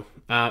so.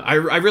 I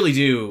really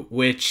do.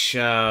 Which.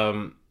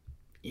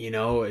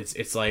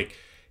 It's like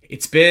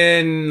it's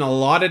been a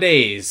lot of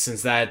days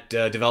since that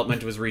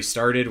development was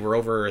restarted. We're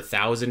over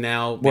 1,000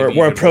 now.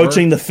 We're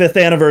approaching the 5th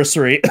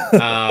anniversary.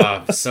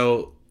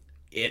 So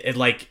it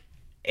like,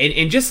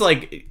 and just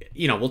like,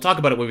 we'll talk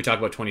about it when we talk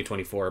about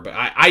 2024, but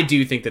I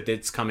do think that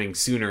it's coming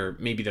sooner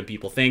maybe than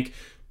people think.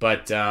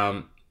 But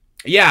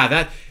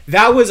yeah,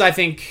 that was, I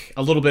think,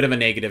 a little bit of a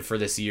negative for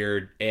this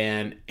year,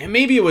 and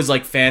maybe it was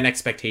like fan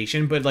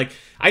expectation, but like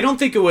I don't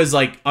think it was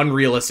like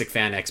unrealistic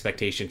fan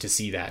expectation to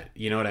see that.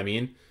 You know what I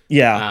mean?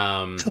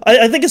 Yeah.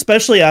 I think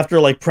especially after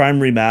like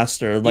Prime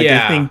Remaster, like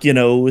I think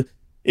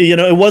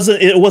it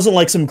wasn't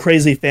like some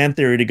crazy fan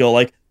theory to go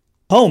like,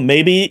 oh,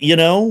 maybe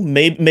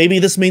maybe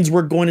this means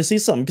we're going to see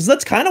something, because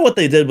that's kind of what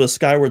they did with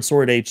Skyward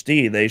Sword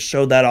HD. They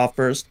showed that off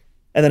first,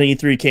 and then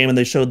E3 came and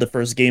they showed the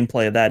first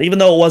gameplay of that, even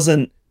though it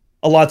wasn't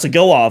a lot to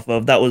go off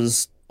of. That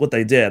was what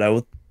they did.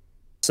 One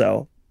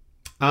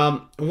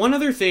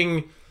other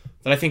thing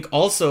that I think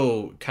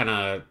also kind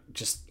of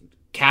just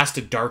cast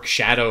a dark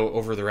shadow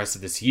over the rest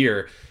of this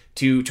year,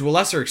 to a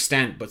lesser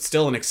extent, but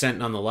still an extent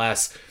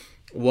nonetheless,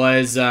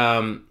 was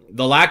the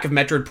lack of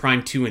Metroid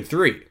Prime 2 and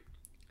 3,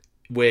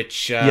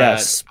 which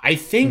yes. I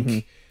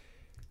think,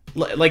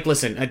 like,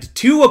 listen,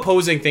 two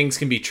opposing things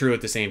can be true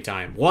at the same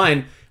time.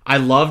 One, I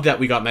love that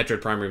we got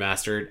Metroid Prime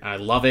Remastered. I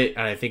love it,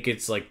 and I think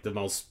it's like the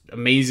most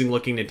amazing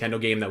looking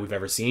Nintendo game that we've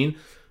ever seen.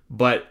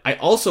 But I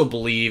also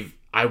believe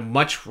I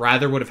much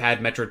rather would have had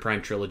Metroid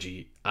Prime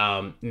Trilogy.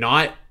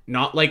 Not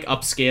like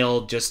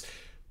upscale, just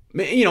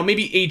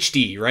maybe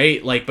HD,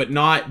 right? Like, but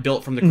not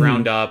built from the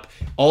ground up.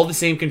 All the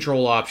same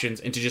control options,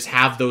 and to just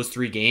have those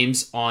 3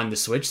 games on the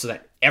Switch so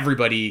that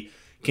everybody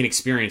can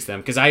experience them.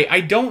 Because I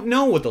don't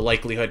know what the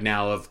likelihood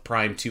now of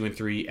Prime 2 and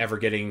 3 ever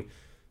getting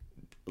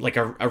like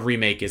a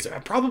remake is.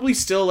 Probably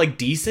still like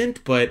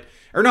decent, but,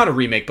 or not a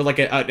remake, but like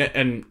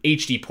an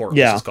HD port,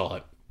 let's just call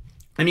it.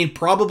 I mean,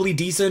 probably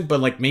decent, but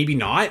like maybe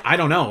not. I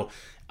don't know.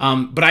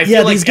 But I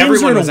feel like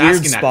everyone was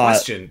asking that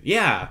question.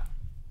 Yeah.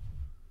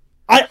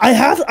 I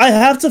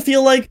have to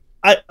feel like,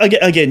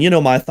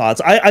 again, my thoughts.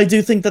 I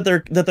do think that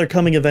they're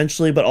coming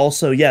eventually, but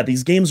also, yeah,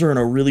 these games are in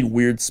a really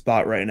weird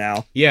spot right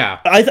now. Yeah.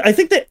 I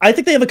think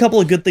they have a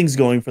couple of good things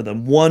going for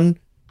them. One,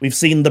 we've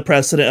seen the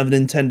precedent of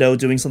Nintendo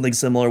doing something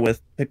similar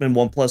with Pikmin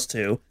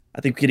 1+2.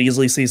 I think we could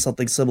easily see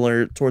something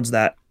similar towards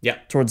that. Yeah.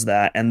 Towards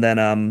that. And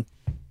then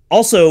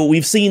also,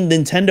 we've seen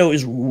Nintendo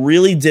is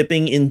really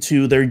dipping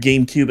into their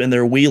GameCube and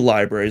their Wii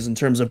libraries in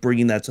terms of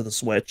bringing that to the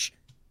Switch.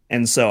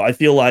 And so I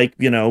feel like,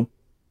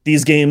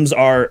 these games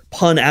are,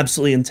 pun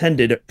absolutely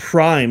intended,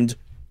 primed,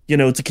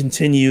 to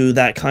continue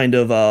that kind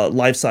of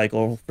life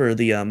cycle for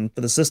the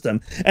system.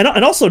 And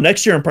also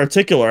next year in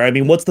particular, I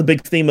mean, what's the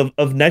big theme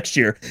of next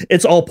year?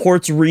 It's all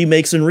ports,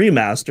 remakes, and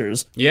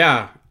remasters.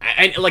 Yeah.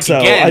 And like, so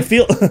again, I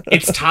feel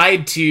it's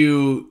tied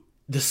to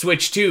the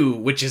Switch 2,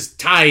 which is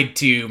tied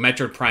to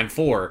Metroid Prime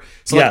 4.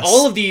 So like,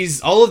 all of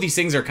these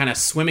things are kind of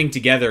swimming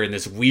together in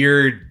this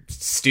weird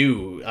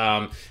stew.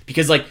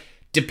 Because like,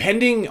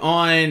 depending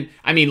on,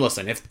 I mean,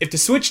 listen, if the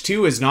Switch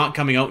 2 is not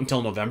coming out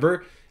until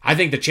November, I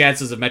think the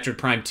chances of Metroid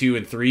Prime 2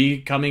 and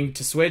 3 coming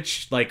to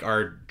Switch like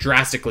are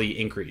drastically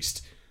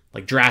increased.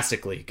 Like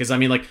drastically. Because I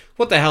mean, like,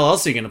 what the hell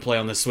else are you going to play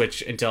on the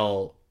Switch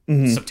until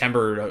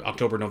September,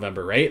 October,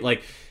 November, right?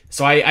 Like,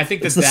 so I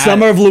think it's the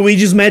summer of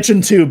Luigi's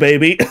Mansion 2,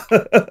 baby.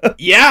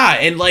 Yeah,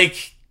 and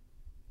like,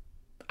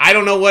 I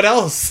don't know what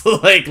else.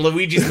 Like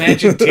Luigi's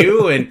Mansion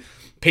 2 and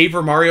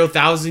Paper Mario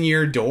Thousand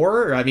Year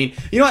Door. I mean,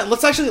 you know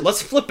what?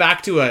 Let's flip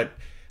back to I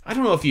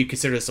don't know if you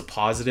consider this a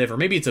positive or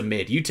maybe it's a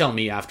mid. You tell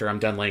me after I'm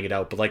done laying it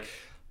out. But like,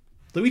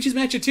 Luigi's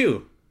Mansion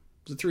 2,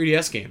 it's a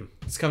 3DS game.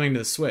 It's coming to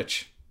the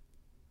Switch.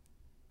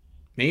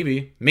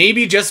 Maybe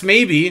just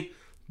maybe.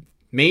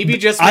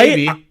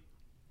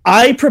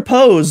 I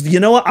proposed, you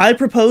know what? I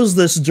proposed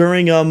this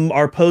during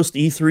our post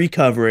E3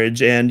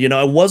 coverage, and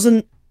I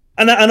wasn't,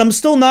 and I'm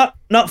still not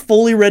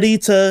fully ready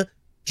to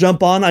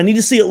jump on. I need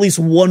to see at least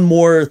one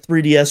more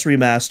 3DS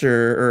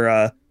remaster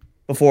or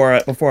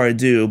before I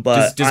do.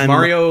 But Does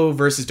Mario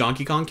versus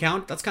Donkey Kong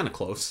count? That's kind of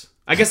close.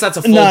 I guess that's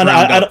a full no,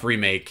 ground up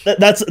remake.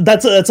 That's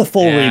a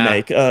full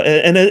remake,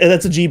 and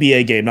that's a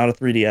GBA game, not a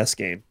 3DS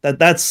game.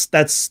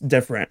 That's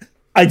different.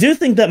 I do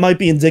think that might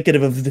be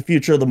indicative of the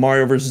future of the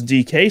Mario vs.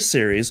 DK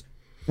series,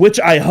 which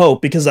I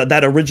hope, because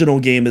that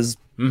original game is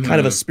kind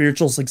of a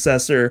spiritual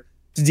successor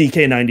to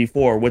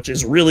DK94, which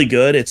is really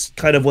good. It's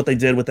kind of what they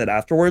did with it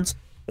afterwards.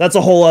 That's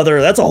a whole other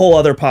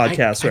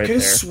podcast right there. I could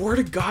have swore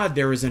to God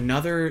there was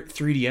another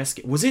 3DS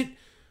game. Was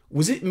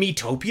it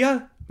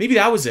Miitopia? Maybe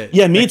that was it.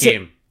 Yeah,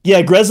 game.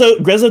 Yeah,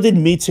 Grezzo did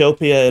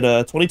Miitopia in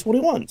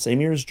 2021,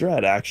 same year as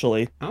Dread,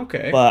 actually.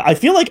 Okay. But I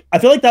feel like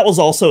that was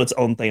also its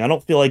own thing. I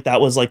don't feel like that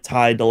was like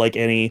tied to like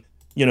any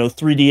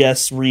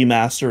 3DS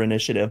remaster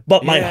initiative.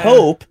 But my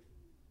hope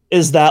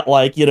is that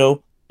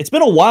it's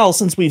been a while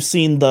since we've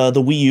seen the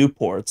Wii U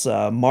ports.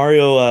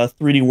 Mario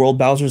 3D World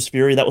Bowser's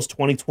Fury, that was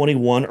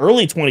 2021,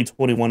 early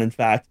 2021 in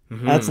fact.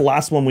 That's the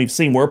last one we've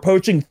seen. We're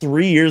approaching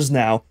 3 years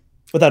now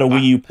without a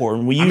Wii U port,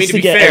 and we used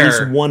to get at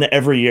least one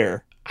every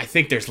year. I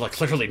think there's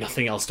like literally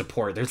nothing else to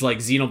port. There's like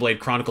Xenoblade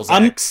Chronicles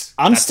X.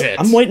 That's it.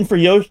 I'm waiting for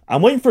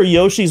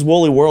Yoshi's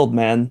Woolly World,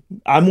 man.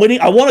 I'm waiting.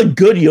 I want a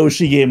good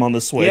Yoshi game on the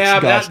Switch. Yeah,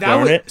 gosh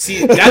darn it.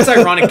 See, that's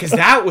ironic because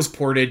that was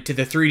ported to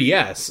the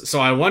 3DS. So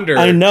I wonder.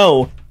 I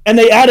know. And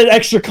they added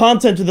extra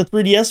content to the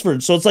 3DS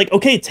version. So it's like,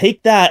 okay,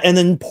 take that and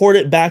then port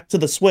it back to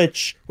the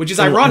Switch. Which is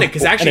ironic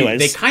because actually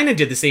they kind of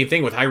did the same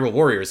thing with Hyrule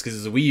Warriors because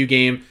it's a Wii U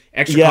game,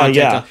 extra content.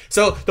 Yeah.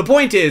 So the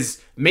point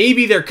is,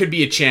 maybe there could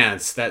be a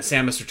chance that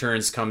Samus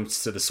Returns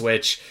comes to the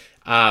Switch.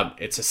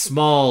 It's a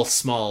small,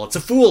 it's a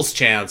fool's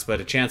chance,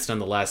 but a chance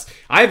nonetheless.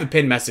 I have a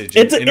pinned message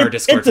in our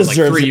Discord from like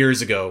 3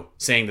 years ago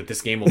saying that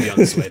this game will be on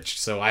the Switch.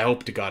 So I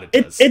hope to God it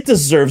does. It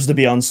deserves to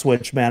be on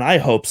Switch, man. I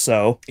hope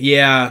so.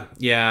 Yeah.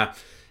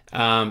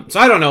 So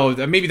I don't know.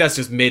 Maybe that's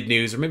just mid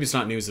news, or maybe it's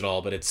not news at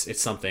all. But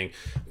it's something.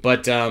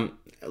 But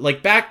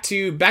like back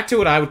to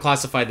what I would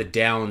classify the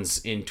downs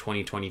in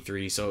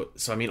 2023. So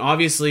I mean,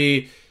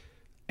 obviously,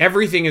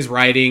 everything is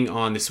riding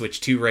on the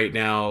Switch 2 right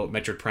now.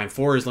 Metroid Prime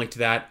 4 is linked to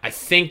that. I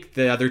think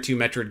the other two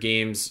Metroid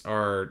games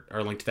are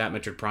linked to that.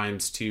 Metroid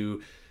Primes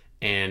 2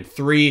 and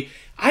 3.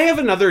 I have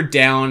another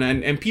down,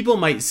 and people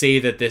might say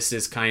that this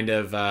is kind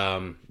of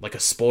like a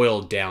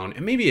spoiled down,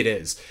 and maybe it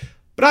is.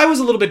 But I was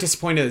a little bit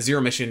disappointed that Zero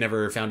Mission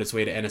never found its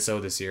way to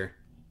NSO this year.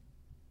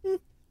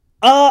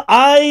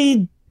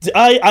 I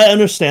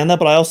understand that,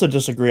 but I also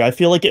disagree. I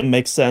feel like it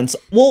makes sense.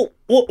 We'll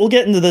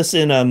get into this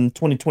in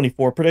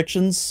 2024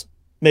 predictions,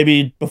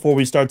 maybe before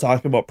we start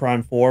talking about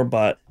Prime 4,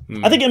 but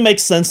I think it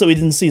makes sense that we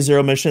didn't see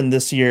Zero Mission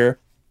this year,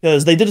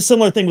 because they did a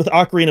similar thing with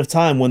Ocarina of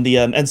Time when the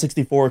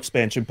N64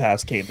 expansion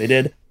pass came. They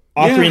did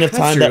Ocarina of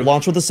Time that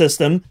launched with the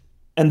system,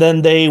 and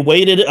then they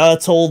waited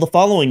till the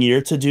following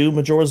year to do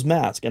Majora's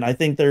Mask, and I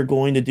think they're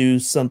going to do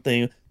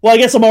something. Well, I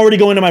guess I'm already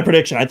going to my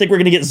prediction. I think we're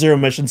going to get Zero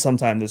Mission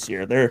sometime this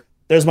year.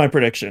 There's my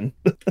prediction.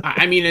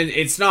 I mean,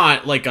 it's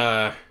not like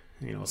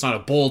it's not a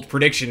bold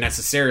prediction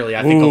necessarily.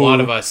 I think a lot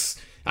of us.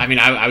 I mean,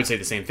 I would say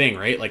the same thing,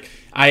 right? Like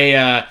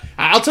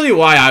I'll tell you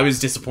why I was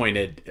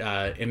disappointed.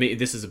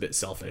 This is a bit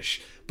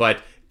selfish,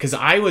 but because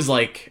I was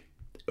like,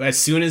 as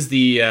soon as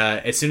the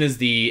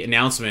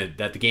announcement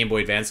that the Game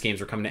Boy Advance games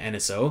were coming to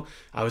NSO,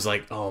 I was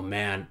like, oh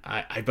man,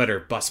 I better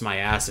bust my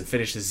ass and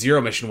finish the Zero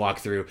Mission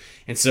walkthrough.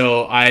 And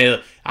so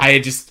I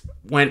just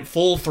went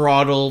full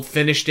throttle,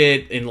 finished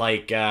it in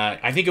like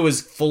I think it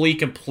was fully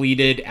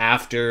completed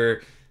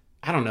after,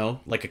 I don't know,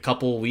 like a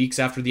couple weeks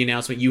after the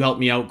announcement. You helped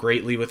me out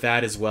greatly with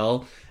that as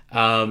well.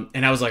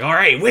 And I was like, all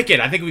right, wicked.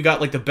 I think we got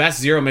like the best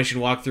Zero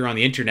Mission walkthrough on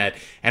the internet.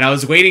 And I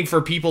was waiting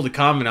for people to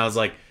come, and I was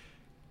like,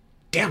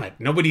 damn it,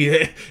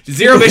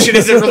 Zero Mission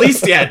isn't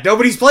released yet.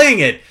 Nobody's playing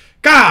it.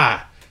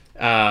 Gah.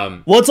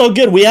 Well, it's all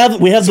good. We have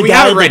the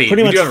guide ready.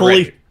 Pretty much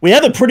fully. We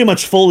have it pretty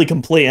much fully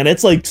complete, and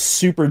it's like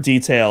super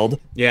detailed.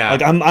 Yeah.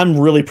 Like I'm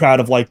really proud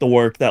of like the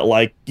work that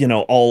like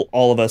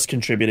all of us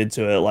contributed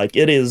to it. Like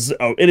it is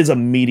a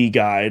meaty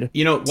guide.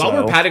 While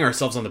we're patting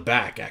ourselves on the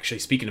back, actually,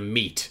 speaking of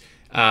meat,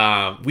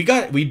 we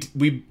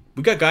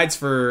got guides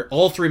for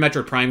all 3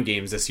 Metroid Prime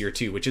games this year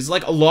too, which is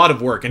like a lot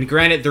of work. And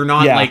granted, they're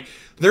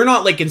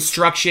not like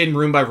instruction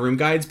room by room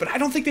guides, but I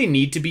don't think they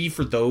need to be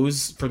for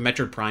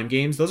Metroid Prime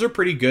games. Those are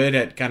pretty good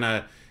at kind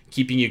of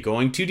keeping you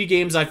going. 2D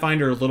games I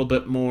find are a little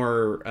bit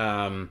more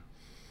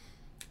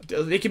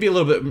they can be a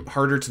little bit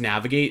harder to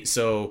navigate.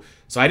 So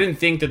I didn't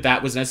think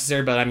that was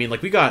necessary, but I mean,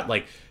 like we got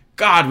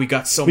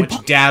so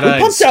much data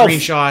and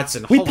screenshots,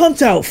 and we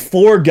pumped out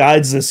 4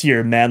 guides this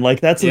year, man.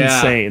 Like that's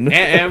insane.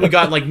 and we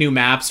got like new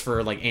maps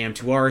for like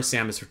AM2R,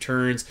 Samus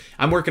Returns.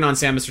 I'm working on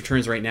Samus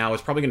Returns right now.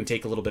 It's probably going to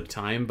take a little bit of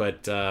time,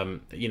 but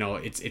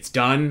it's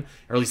done,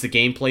 or at least the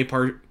gameplay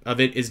part of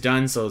it is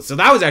done. So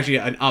that was actually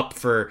an up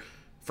for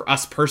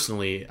us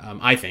personally,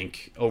 I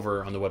think,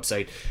 over on the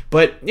website.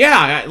 But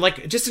yeah,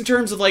 like just in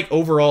terms of like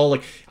overall,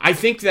 like I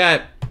think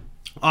that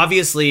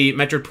Obviously,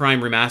 Metroid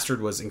Prime Remastered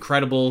was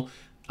incredible.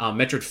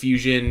 Metroid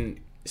Fusion,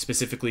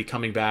 specifically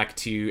coming back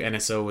to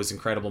NSO, was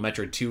incredible.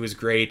 Metroid 2 was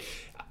great.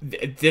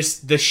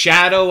 The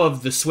shadow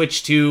of the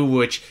Switch 2,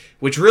 which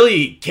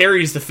really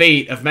carries the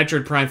fate of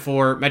Metroid Prime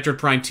 4, Metroid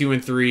Prime 2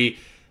 and 3.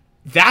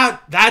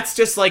 That's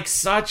just like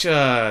such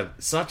a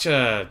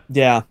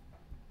Yeah.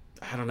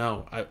 I don't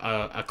know,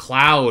 a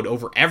cloud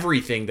over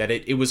everything that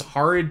it was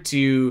hard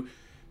to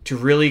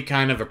really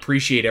kind of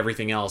appreciate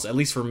everything else, at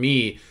least for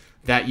me,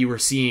 that you were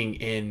seeing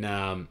in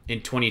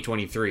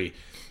 2023.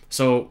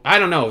 So I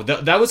don't know.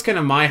 That was kind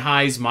of my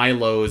highs, my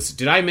lows.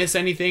 Did I miss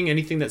anything?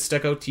 Anything that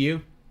stuck out to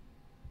you?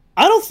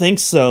 I don't think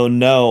so.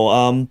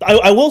 No.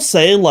 I will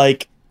say,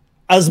 like,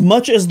 as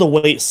much as the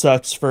wait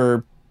sucks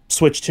for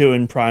Switch 2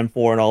 and Prime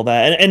 4 and all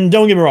that, and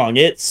don't get me wrong,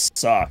 it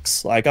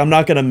sucks. Like, I'm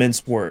not gonna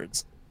mince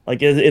words.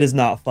 Like, it is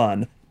not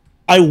fun.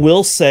 I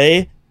will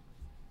say,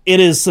 it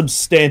is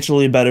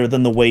substantially better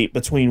than the wait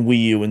between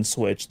Wii U and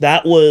Switch.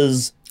 That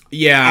was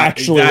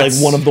actually like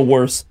one of the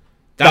worst.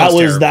 That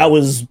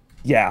was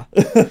yeah.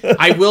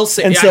 I will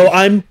say, and so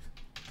I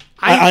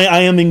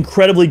am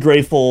incredibly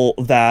grateful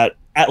that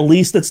at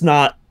least it's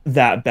not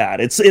that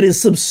bad. It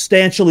is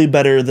substantially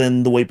better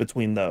than the wait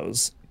between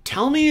those.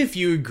 Tell me if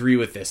you agree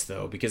with this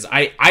though, because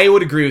I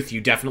would agree with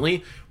you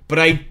definitely, but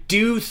I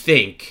do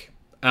think,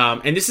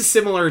 and this is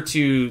similar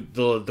to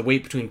the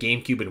wait between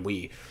GameCube and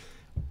Wii.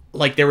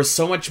 Like, there was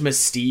so much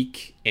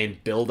mystique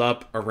and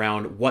build-up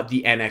around what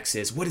the NX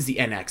is. What is the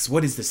NX?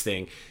 What is this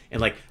thing? And,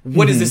 like,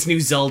 what is this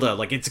new Zelda?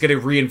 Like, it's going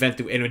to reinvent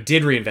and it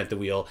did reinvent the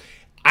wheel.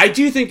 I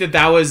do think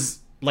that was,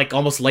 like,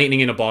 almost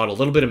lightning in a bottle. A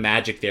little bit of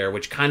magic there,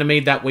 which kind of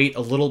made that wait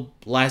a little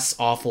less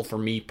awful for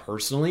me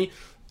personally.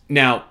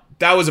 Now,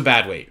 that was a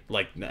bad wait.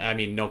 Like, I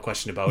mean, no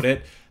question about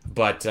it.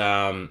 But,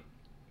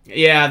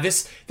 yeah,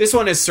 this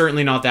one is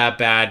certainly not that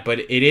bad, but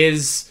it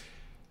is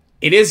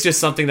just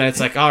something that it's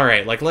like, all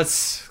right, like,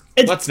 what's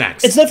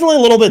next? It's definitely a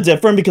little bit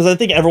different because I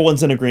think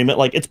everyone's in agreement.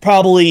 Like, it's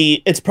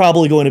probably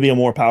going to be a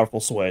more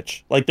powerful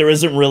Switch. Like, there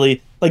isn't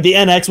really, like, the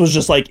NX was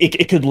just like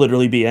it could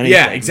literally be anything.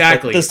 Yeah,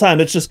 exactly. But this time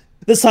it's just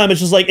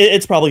like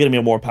it's probably going to be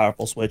a more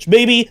powerful Switch.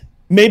 Maybe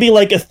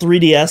like a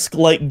 3DS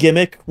like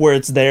gimmick where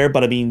it's there,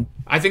 but I mean,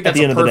 I think that's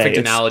a perfect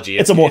analogy.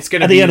 It's going to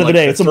be at the end of the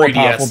day, it's a more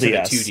powerful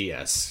DS.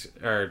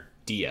 2DS or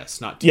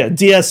DS, not 2DS. Yeah,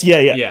 DS.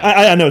 Yeah.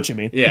 I know what you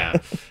mean. Yeah.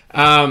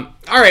 All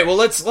right. Well,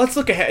 let's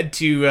look ahead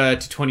to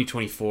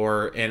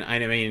 2024, and I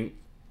mean,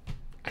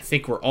 I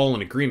think we're all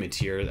in agreement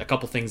here. A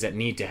couple things that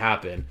need to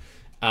happen.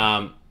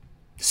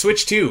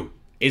 Switch 2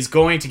 is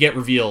going to get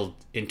revealed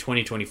in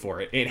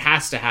 2024. It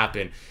has to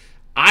happen.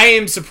 I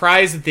am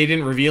surprised that they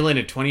didn't reveal it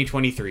in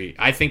 2023.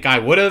 I think I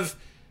would have.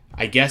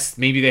 I guess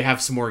maybe they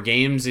have some more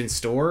games in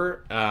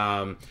store,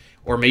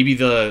 or maybe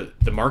the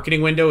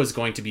marketing window is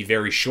going to be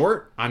very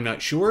short. I'm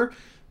not sure,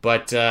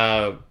 but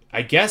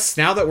I guess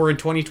now that we're in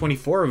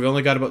 2024, we've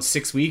only got about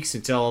 6 weeks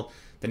until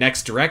the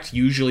next Direct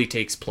usually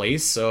takes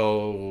place,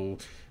 so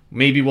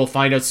maybe we'll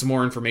find out some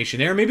more information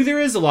there. Maybe there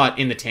is a lot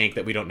in the tank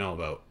that we don't know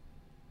about.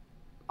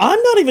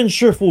 I'm not even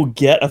sure if we'll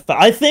get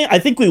I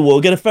think we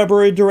will get a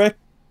February Direct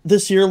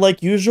this year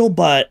like usual,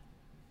 but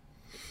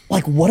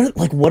what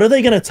are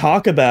they going to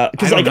talk about?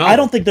 Because I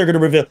don't think they're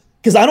going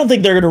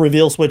to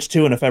reveal Switch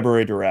 2 in a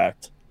February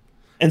Direct.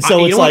 And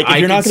so it's like, if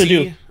you're not going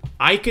to do,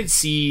 I could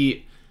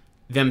see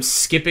them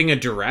skipping a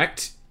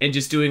Direct and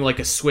just doing like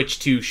a Switch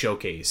 2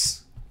 showcase.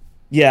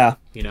 Yeah,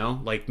 you know,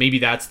 like maybe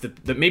that's the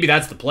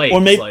play. Or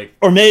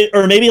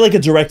maybe like a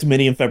Direct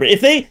Mini in February.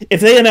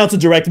 If they announce a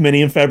Direct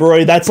Mini in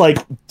February, that's like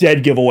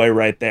dead giveaway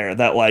right there.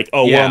 That like,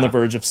 we're on the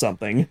verge of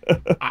something.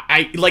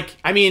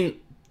 I mean,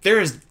 there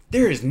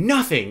is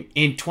nothing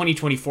in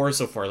 2024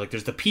 so far. Like,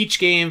 there's the Peach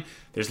game,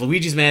 there's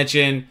Luigi's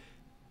Mansion,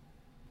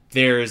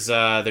 there's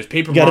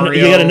Paper Mario.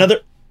 You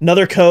got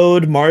another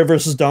code, Mario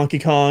versus Donkey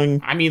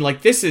Kong. I mean,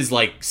 like, this is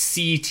like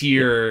C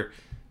tier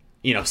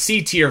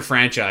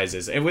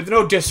franchises, and with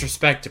no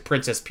disrespect to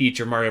Princess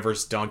Peach or Mario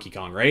versus Donkey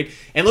Kong, right?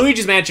 And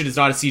Luigi's Mansion is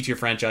not a C tier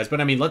franchise, but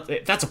I mean,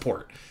 that's a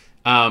port.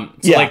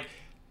 Like,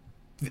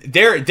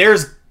 there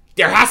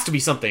has to be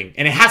something,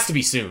 and it has to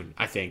be soon.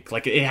 I think,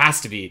 like, it has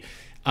to be.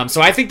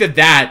 So I think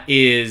that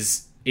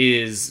is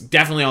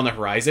definitely on the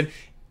horizon,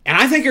 and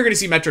I think you're going to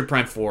see Metroid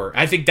Prime 4.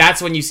 I think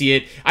that's when you see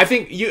it. I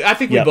think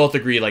we both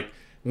agree, like,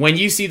 when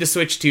you see the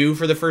Switch 2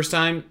 for the first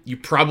time, you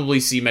probably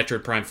see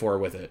Metroid Prime 4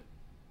 with it.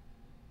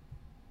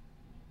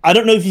 I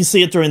don't know if you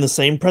see it during the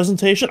same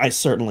presentation. I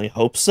certainly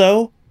hope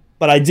so,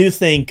 but I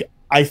think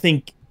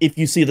if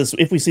we see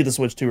the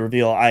Switch 2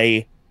 reveal,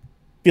 I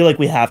feel like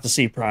we have to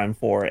see Prime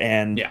 4.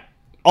 And yeah,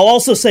 I'll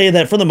also say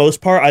that for the most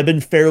part, I've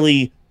been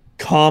fairly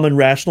calm and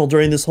rational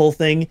during this whole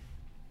thing.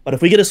 But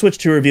if we get a Switch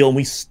 2 reveal and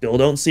we still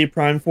don't see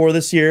Prime 4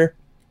 this year,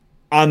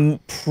 I'm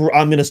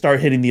gonna start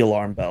hitting the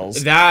alarm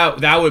bells.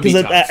 That would be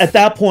tough. At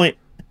that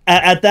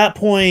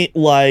point,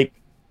 like,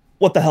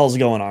 what the hell's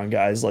going on,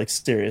 guys? Like,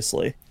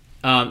 seriously.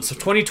 So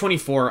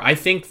 2024, I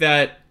think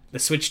that the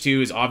Switch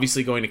 2 is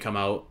obviously going to come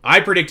out. I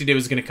predicted it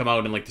was going to come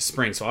out in like the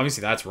spring, so obviously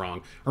that's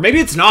wrong. Or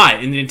maybe it's not,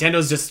 and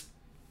Nintendo's just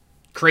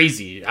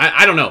crazy.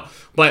 I don't know.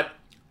 But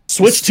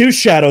Switch 2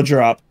 Shadow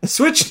Drop.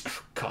 Switch.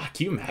 God,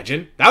 can you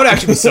imagine? That would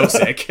actually be so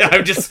sick. I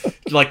would just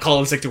like call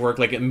him sick to work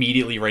like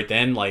immediately right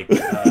then. Like,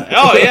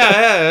 oh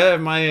yeah,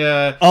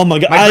 my oh my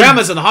god, my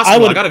grandma's in the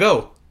hospital. I gotta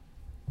go.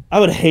 I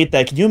would hate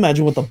that. Can you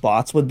imagine what the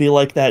bots would be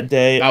like that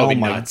day? That would be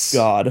my nuts.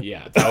 God.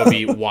 Yeah, that would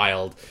be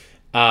wild.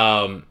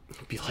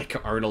 It'd be like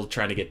Arnold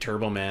trying to get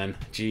Turbo Man.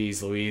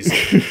 Jeez Louise.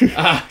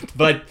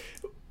 But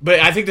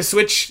I think the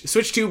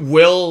Switch 2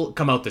 will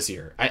come out this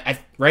year. I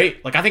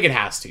right? Like I think it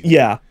has to.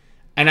 Yeah.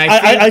 And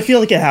I feel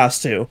like it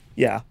has to.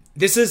 Yeah.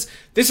 This is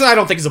I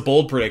don't think is a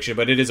bold prediction,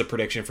 but it is a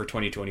prediction for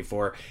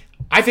 2024.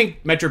 I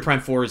think Metroid Prime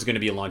 4 is going to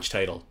be a launch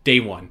title day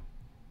one.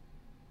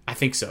 I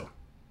think so.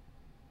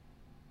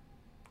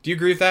 Do you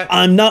agree with that?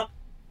 I'm not.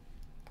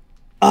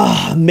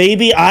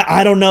 Maybe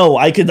I don't know.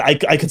 I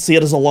could see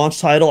it as a launch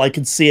title. I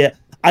could see it.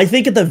 I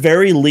think at the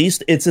very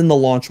least it's in the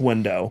launch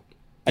window.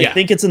 Yeah. I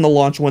think it's in the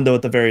launch window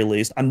at the very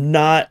least. I'm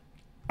not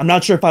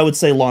sure if I would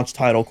say launch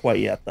title quite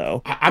yet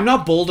though. I'm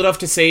not bold enough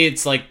to say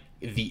it's like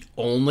the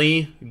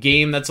only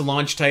game that's a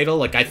launch title.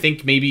 Like I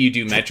think maybe you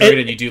do Metroid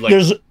and you do like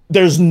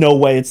there's no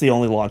way it's the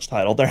only launch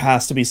title. There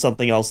has to be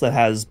something else that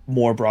has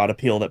more broad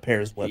appeal that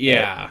pairs with it.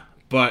 Yeah,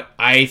 but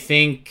I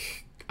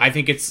think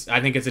it's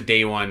a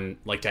day one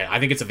like title. I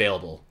think it's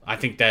available. I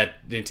think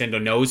that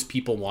Nintendo knows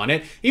people want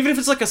it, even if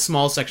it's like a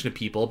small section of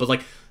people. But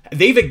like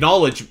they've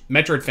acknowledged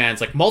Metroid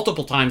fans like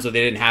multiple times that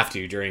they didn't have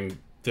to during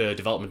the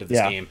development of this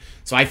game.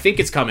 So I think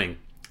it's coming.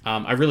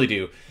 I really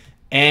do.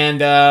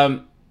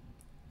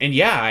 And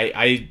yeah,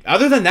 I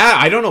other than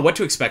that, I don't know what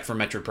to expect from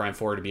Metroid Prime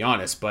 4 to be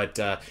honest. But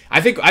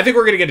I think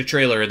we're gonna get a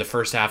trailer in the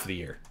first half of the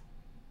year.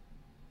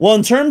 Well,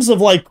 in terms of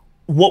like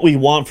what we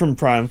want from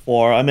Prime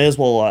 4, I may as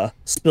well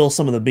spill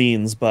some of the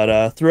beans.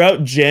 But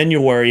throughout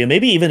January and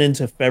maybe even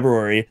into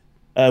February,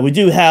 we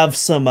do have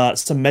some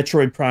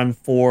Metroid Prime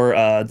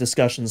 4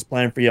 discussions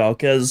planned for y'all.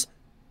 Because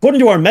according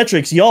to our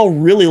metrics, y'all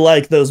really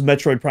like those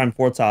Metroid Prime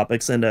 4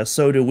 topics, and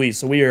so do we.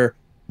 So we are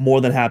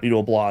more than happy to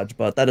oblige.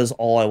 But that is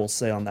all I will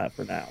say on that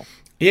for now.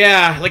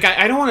 Yeah, like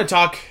I don't want to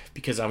talk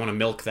because I want to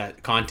milk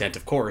that content,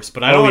 of course.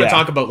 But I don't want to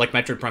talk about like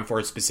Metroid Prime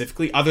 4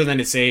 specifically, other than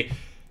to say,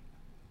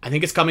 I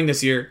think it's coming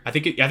this year. I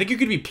think you're going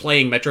to be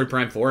playing Metroid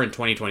Prime 4 in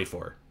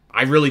 2024.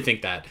 I really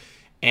think that.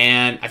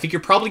 And I think you're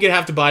probably going to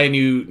have to buy a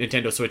new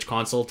Nintendo Switch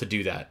console to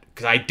do that.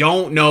 Because I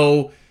don't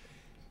know.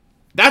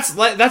 That's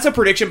a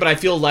prediction, but I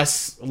feel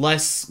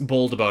less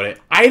bold about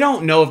it. I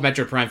don't know if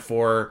Metroid Prime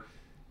 4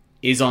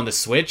 is on the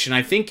Switch. And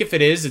I think if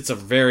it is, it's a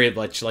very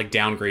much like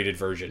downgraded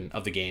version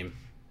of the game.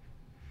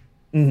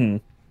 Mm-hmm.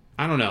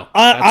 I don't know.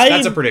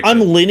 That's a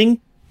prediction.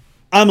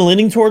 I'm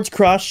leaning towards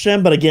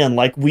cross-gen, but again,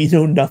 like, we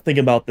know nothing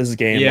about this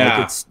game. Yeah.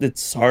 Like,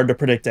 it's hard to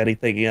predict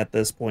anything at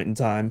this point in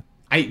time.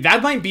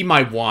 That might be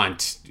my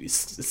want,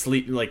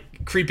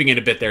 like creeping in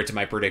a bit there to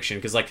my prediction,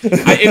 because like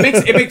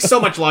it makes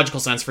so much logical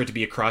sense for it to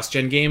be a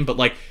cross-gen game, but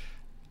like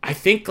I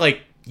think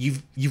like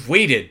you've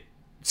waited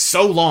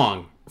so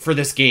long for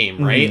this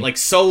game, right? Mm-hmm. Like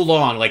so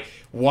long, like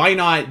why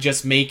not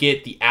just make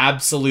it the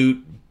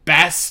absolute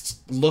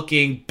best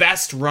looking,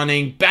 best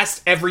running,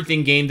 best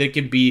everything game that it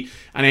can be?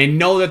 And I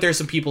know that there's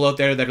some people out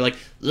there that are like,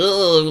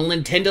 oh,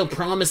 Nintendo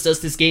promised us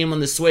this game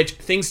on the Switch.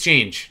 Things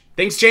change.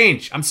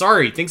 I'm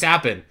sorry, things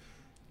happen.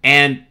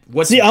 And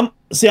I'm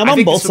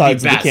on both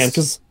sides of the camp,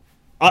 because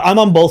I'm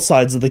on both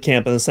sides of the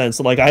camp in the sense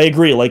that, like, I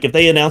agree. Like, if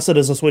they announce it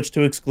as a Switch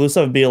 2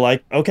 exclusive, I'd be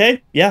like,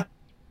 okay, yeah,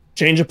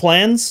 change of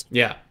plans.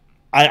 Yeah,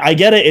 I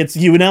get it.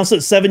 You announced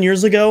it 7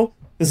 years ago.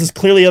 This is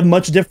clearly a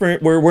much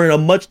different. We're in a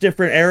much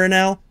different era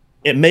now.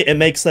 It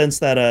makes sense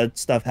that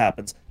stuff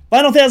happens.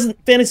 Final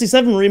Fantasy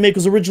VII Remake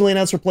was originally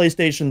announced for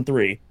PlayStation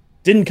 3.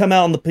 Didn't come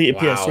out on the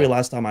PS3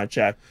 last time I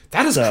checked.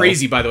 That is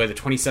crazy, by the way. The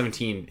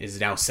 2017 is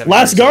now 7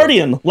 Last years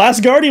Guardian. old.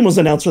 Last Guardian was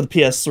announced for the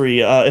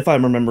PS3, if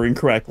I'm remembering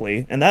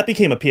correctly, and that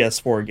became a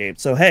PS4 game.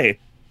 So hey.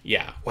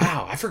 Yeah.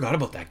 Wow. I forgot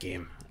about that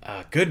game.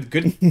 Good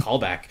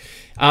callback.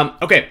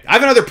 Okay, I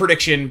have another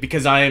prediction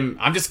because I'm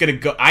just gonna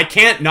go. I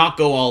can't not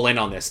go all in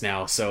on this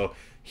now. So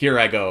here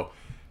I go.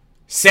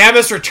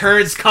 Samus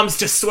Returns comes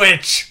to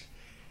Switch.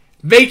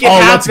 Make it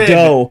happen. Let's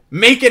go.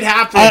 Make it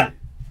happen.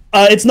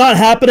 It's not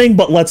happening,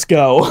 but let's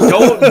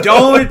go.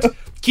 Don't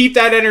keep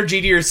that energy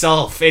to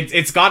yourself.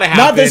 It's got to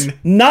happen.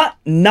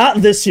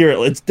 Not this year.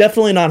 It's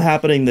definitely not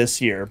happening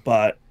this year.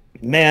 But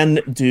man,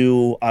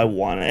 do I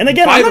want it? And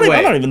again, I'm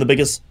not even the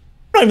biggest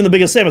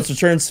Samus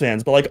Returns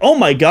fans. But like, oh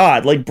my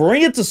god, like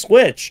bring it to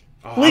Switch,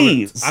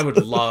 please. I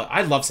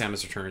love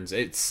Samus Returns.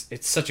 It's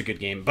such a good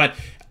game. But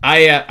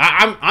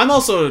I'm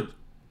also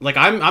like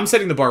I'm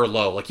setting the bar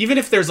low. Like even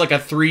if there's like a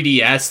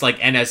 3DS like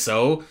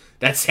NSO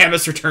that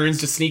Samus Returns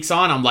just sneaks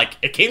on, I'm like,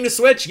 it came to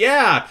Switch?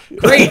 Yeah,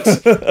 great.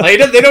 Like,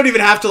 they don't even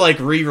have to, like,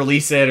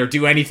 re-release it or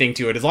do anything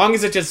to it. As long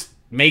as it just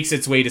makes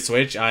its way to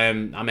Switch,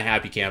 I'm a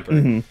happy camper.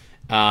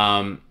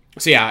 Mm-hmm.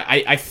 So, yeah,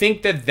 I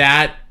think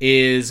that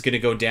is going to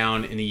go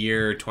down in the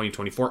year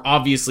 2024.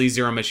 Obviously,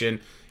 Zero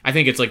Mission, I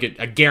think it's, like,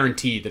 a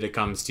guarantee that it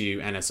comes to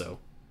NSO.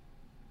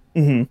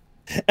 Mm-hmm.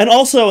 And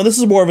also, and this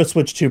is more of a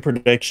Switch 2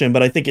 prediction,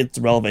 but I think it's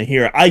relevant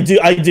here. I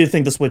do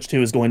think the Switch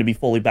 2 is going to be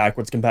fully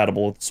backwards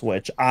compatible with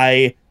Switch.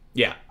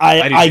 Yeah,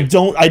 I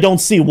don't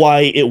see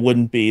why it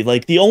wouldn't be.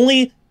 Like the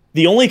only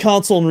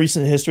console in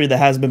recent history that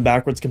has been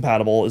backwards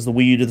compatible is the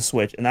Wii U to the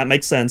Switch, and that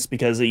makes sense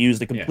because it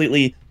used a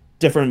completely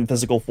different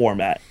physical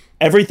format.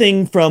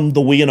 Everything from the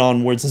Wii and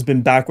onwards has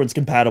been backwards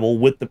compatible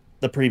with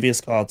the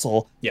previous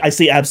console. Yeah. I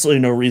see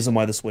absolutely no reason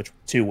why the Switch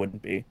 2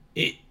 wouldn't be.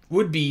 It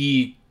would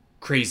be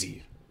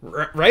crazy,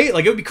 right?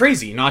 Like, it would be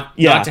crazy not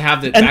to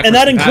have the and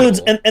that includes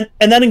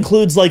and that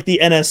includes like the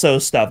NSO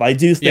stuff. I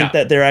do think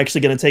that they're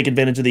actually going to take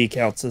advantage of the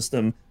account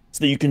system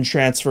so that you can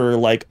transfer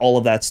like all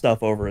of that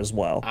stuff over as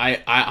well.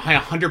 I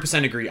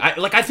 100% agree.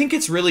 I think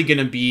it's really going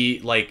to be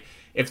like,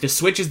 if the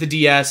Switch is the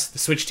DS, the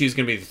Switch 2 is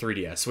going to be the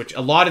 3DS, which a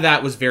lot of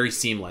that was very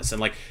seamless.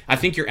 And like, I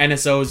think your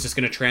NSO is just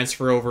going to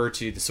transfer over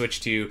to the Switch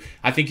 2.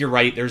 I think you're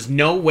right. There's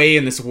no way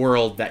in this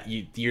world that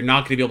you're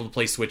not going to be able to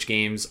play Switch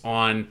games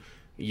on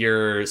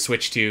your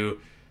Switch 2.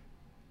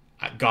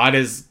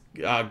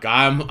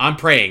 I'm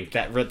praying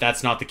that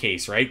that's not the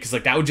case, right? Because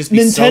like, that would just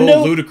be so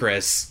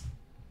ludicrous.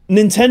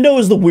 Nintendo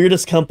is the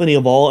weirdest company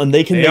of all, and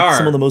they make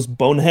some of the most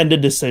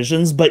boneheaded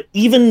decisions. But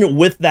even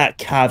with that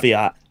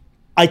caveat,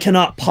 I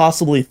cannot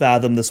possibly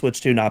fathom the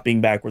Switch 2 not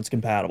being backwards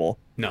compatible.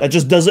 No, that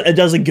just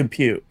doesn't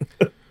compute.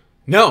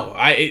 No,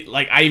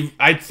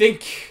 I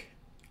think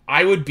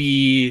I would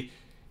be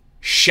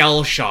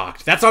shell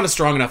shocked. That's not a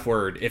strong enough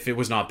word if it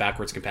was not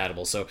backwards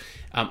compatible. So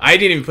I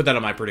didn't even put that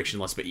on my prediction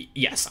list, but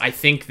yes, I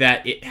think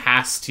that it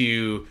has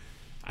to.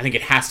 I think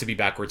it has to be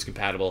backwards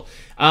compatible.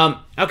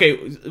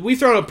 Okay, we've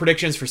thrown out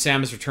predictions for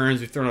Samus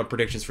Returns. We've thrown out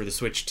predictions for the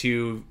Switch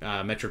 2,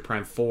 Metroid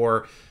Prime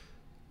 4.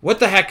 What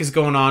the heck is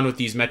going on with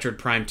these Metroid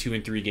Prime 2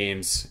 and 3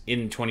 games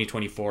in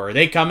 2024? Are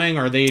they coming?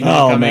 Are they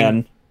not coming?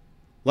 Man.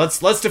 Let's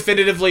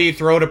definitively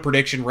throw out a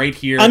prediction right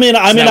here. I mean,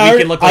 we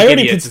can look like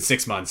idiots in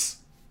 6 months.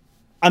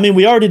 I mean,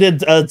 we already did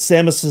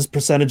Samus's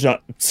percentage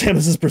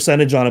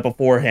on it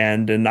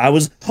beforehand, and I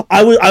was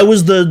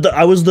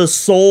the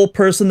sole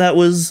person that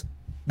was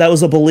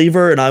a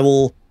believer, and I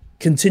will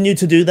continue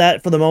to do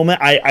that for the moment.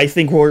 I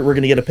think we're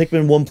going to get a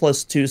Pikmin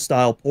 1+2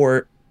 style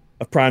port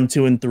of Prime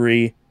 2 and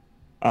 3.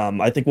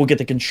 I think we'll get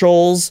the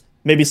controls,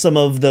 maybe some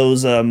of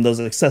those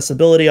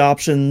accessibility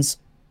options.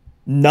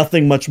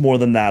 Nothing much more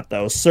than that,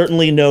 though.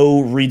 Certainly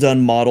no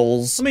redone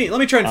models. Let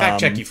me try and fact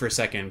check you for a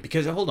second,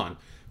 because hold on,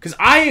 because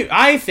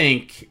I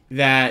think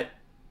that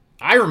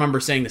I remember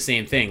saying the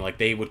same thing, like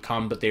they would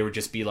come, but they would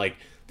just be like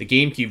the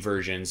GameCube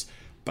versions.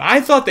 But I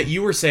thought that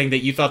you were saying that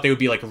you thought they would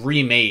be like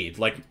remade,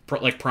 like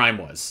Prime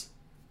was.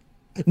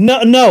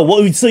 No.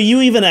 Well, so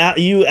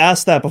you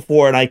asked that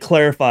before, and I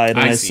clarified, and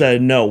I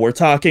said no. We're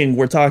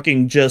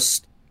talking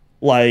just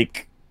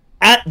like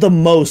at the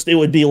most it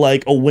would be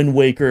like a Wind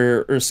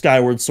Waker or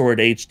Skyward Sword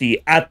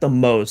HD at the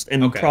most,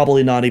 and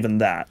probably not even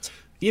that.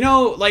 You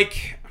know,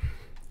 like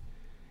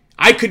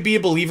I could be a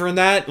believer in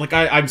that. Like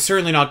I'm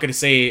certainly not going to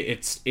say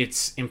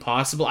it's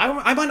impossible.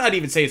 I might not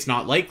even say it's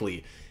not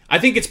likely. I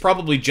think it's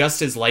probably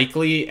just as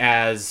likely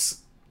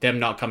as them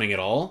not coming at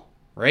all,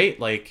 right?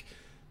 Like,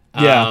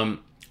 yeah.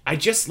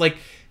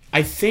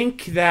 I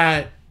think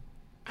that,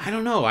 I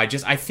don't know, I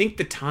think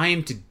the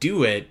time to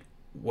do it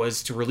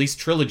was to release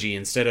Trilogy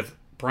instead of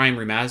Prime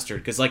Remastered,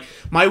 because, like,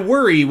 my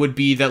worry would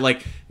be that,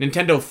 like,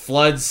 Nintendo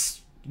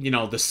floods,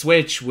 the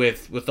Switch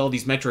with all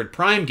these Metroid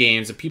Prime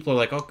games, and people are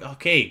like, oh,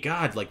 okay,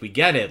 God, like, we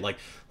get it, like,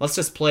 let's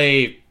just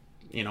play,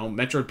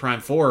 Metroid Prime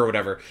 4 or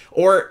whatever,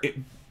 or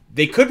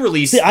they could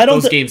release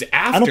those games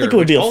after, I don't think it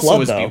would be a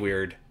flood, though. Be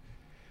weird.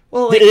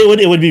 Well, like,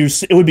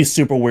 it would be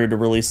super weird to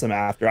release them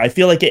after. I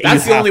feel like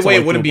that's the only way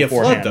it wouldn't be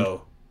beforehand. A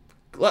flood,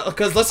 though.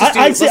 Because let's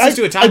just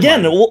do a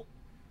timeline.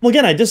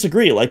 Again, I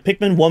disagree. Like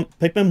Pikmin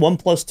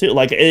 1+2.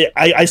 Like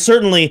I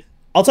certainly,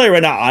 I'll tell you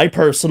right now, I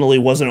personally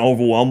wasn't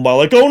overwhelmed by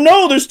like, oh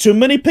no, there's too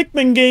many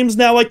Pikmin games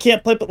now. I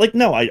can't play. But like,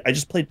 no, I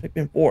just played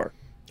Pikmin 4.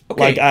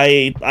 Okay. Like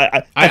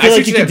I feel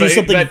like you can do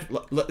something.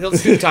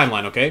 Let's do the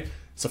timeline, okay?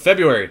 So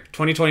February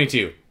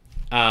 2022.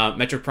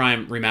 Metroid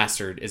Prime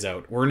Remastered is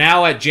out. We're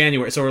now at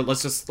January, so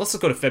let's just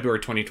go to February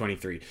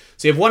 2023.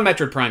 So you have one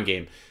Metroid Prime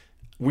game.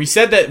 We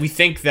said that we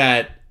think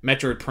that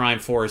Metroid Prime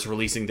 4 is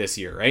releasing this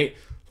year, right?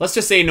 Let's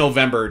just say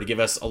November to give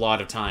us a lot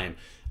of time.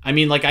 I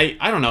mean, like, I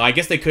don't know. I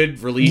guess they could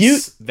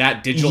release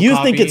that digital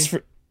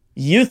copy.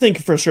 You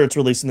think for sure it's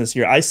releasing this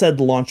year. I said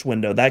the launch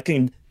window. That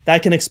can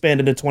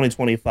expand into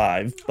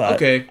 2025. But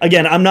okay.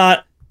 Again, I'm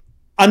not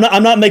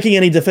making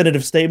any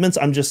definitive statements.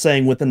 I'm just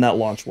saying within that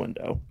launch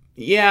window.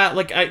 Yeah,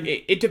 like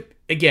it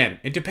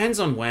depends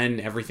on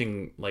when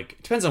everything, like,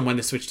 it depends on when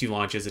the Switch 2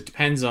 launches.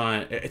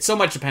 It so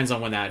much depends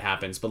on when that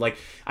happens. But like,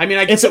 I mean,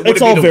 I guess it would be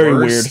the very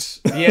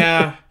worst. Weird.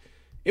 Yeah,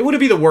 it would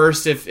be the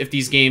worst if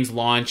these games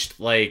launched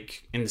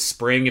like in the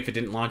spring, if it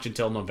didn't launch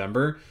until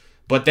November.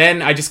 But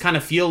then I just kind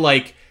of feel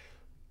like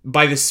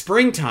by the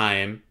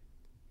springtime,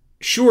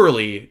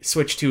 surely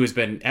Switch 2 has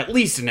been at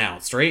least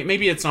announced, right?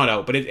 Maybe it's not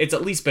out, but it's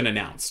at least been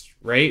announced,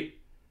 right?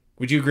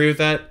 Would you agree with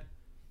that?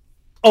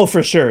 Oh,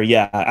 for sure.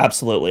 Yeah,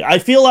 absolutely. I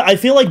feel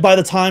like by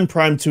the time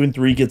Prime 2 and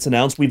 3 gets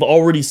announced, we've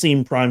already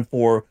seen Prime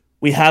 4.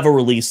 We have a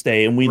release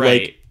date, and we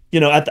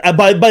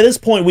by this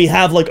point we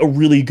have like a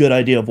really good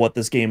idea of what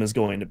this game is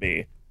going to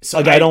be. So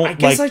Like, I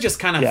guess like, I just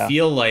kind of yeah.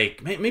 feel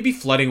like maybe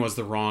flooding was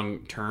the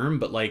wrong term,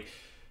 but like,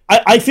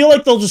 I feel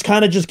like they'll just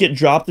kind of just get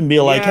dropped and be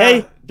like, yeah,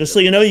 hey, just so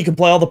you know, you can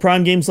play all the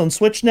Prime games on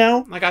Switch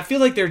now, like I feel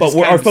like they're but just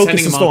kind our of sending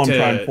focus them is still out on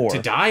Prime to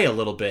 4. die a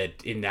little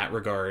bit in that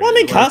regard. Well, I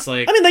mean, Where it's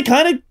like,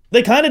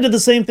 they kind of did the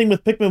same thing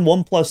with Pikmin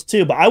 1 plus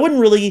 2, but I wouldn't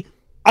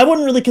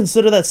really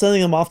consider that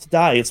sending them off to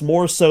die. It's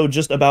more so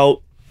just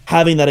about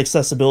having that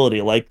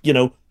accessibility. Like, you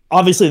know,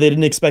 obviously they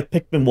didn't expect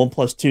Pikmin 1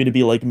 plus 2 to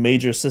be like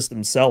major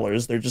system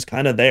sellers. They're just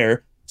kind of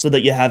there so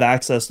that you have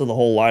access to the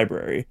whole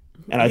library.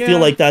 And I feel yeah,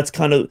 like that's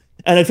kind of,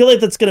 and I feel like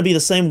that's going to be the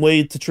same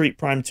way to treat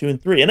Prime 2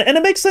 and 3. And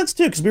it makes sense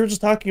too, because we were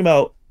just talking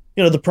about,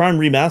 you know, the Prime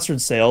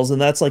remastered sales,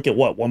 and that's like at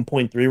what,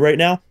 1.3 right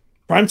now?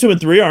 Prime 2 and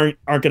 3 aren't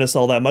going to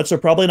sell that much. They're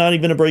probably not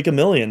even going to break a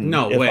million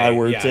no if I way,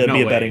 were yeah, to no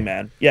be a way. betting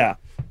man. Yeah.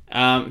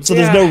 So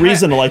there's Yeah, no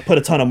reason to like put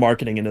a ton of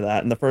marketing into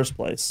that in the first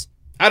place.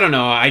 I don't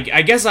know. I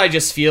guess I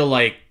just feel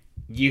like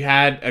you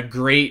had a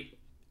great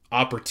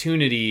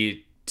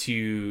opportunity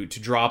to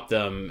drop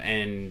them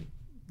and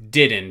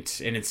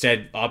didn't, and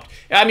instead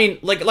I mean,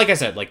 like I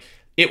said, like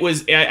it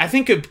was. I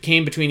think it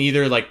came between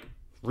either like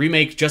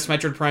remake just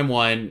Metroid Prime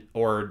 1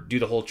 or do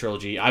the whole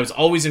trilogy. I was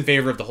always in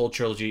favor of the whole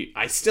trilogy.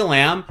 I still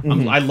am.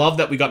 I love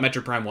that we got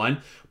Metroid Prime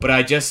 1, but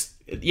I just,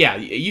 yeah,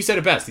 you said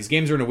it best. These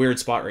games are in a weird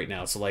spot right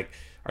now. So like,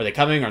 are they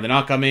coming? Are they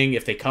not coming?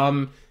 If they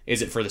come,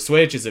 is it for the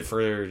Switch? Is it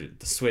for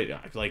the Switch?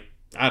 Like,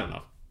 I don't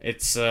know.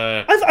 It's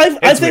I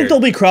think they'll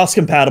be cross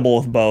compatible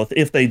with both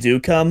if they do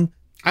come.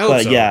 I hope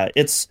But so. yeah,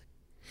 it's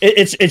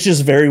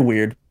just very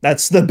weird.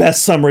 That's the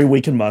best summary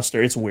we can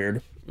muster. It's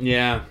weird.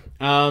 Yeah.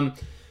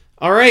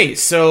 All right.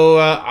 So,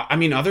 I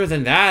mean, other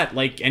than that,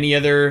 like any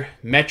other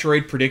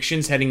Metroid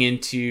predictions heading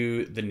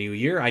into the new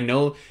year? I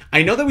know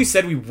that we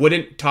said we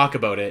wouldn't talk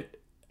about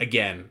it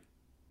again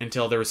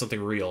until there was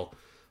something real.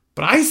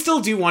 But I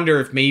still do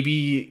wonder if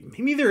maybe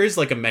there is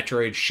like a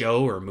Metroid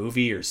show or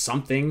movie or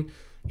something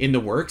in the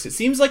works. It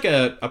seems like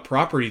a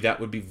property that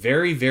would be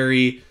very,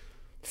 very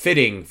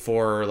fitting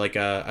for like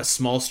a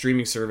small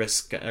streaming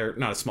service, or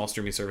not a small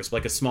streaming service, but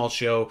like a small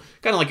show,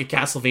 kind of like a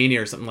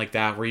Castlevania or something like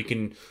that, where you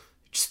can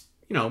just,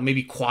 you know,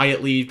 maybe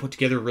quietly put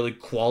together a really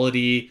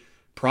quality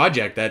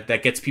project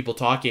that gets people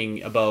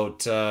talking about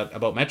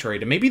Metroid.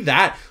 And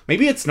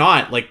maybe it's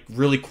not like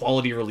really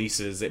quality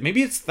releases.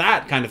 Maybe it's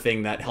that kind of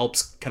thing that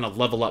helps kind of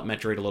level up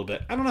Metroid a little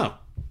bit. I don't know.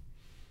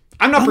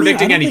 I'm not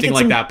predicting anything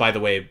like that, by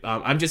the way.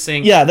 I'm just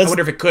saying, Yeah, I that's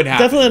wonder if it could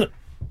happen.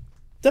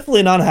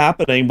 definitely not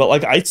happening, but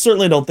like I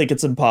certainly don't think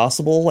it's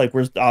impossible. Like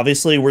we're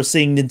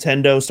seeing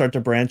Nintendo start to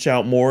branch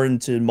out more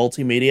into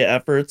multimedia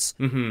efforts.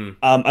 Mm-hmm.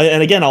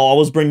 And again, I'll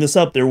always bring this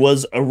up. There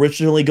was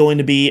originally going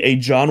to be a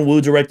John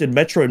Woo directed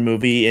Metroid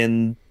movie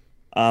in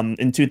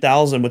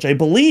 2000, which I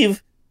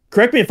believe,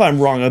 correct me if I'm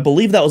wrong, I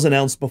believe that was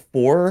announced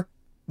before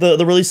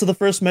the release of the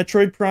first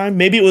Metroid Prime.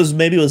 Maybe it was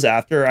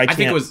after. I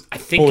think it was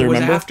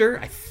remember. After.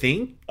 I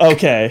think.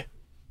 Okay.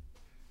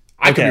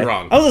 I could be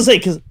wrong. I was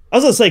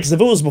gonna say because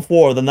if it was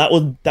before, then that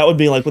would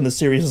be like when the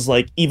series is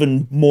like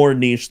even more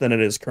niche than it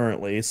is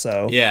currently.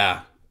 So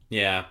yeah.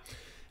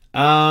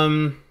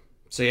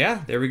 So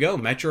yeah, there we go.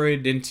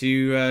 Metroid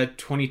into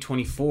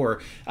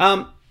 2024.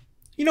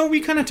 You know,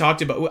 we kind of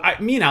talked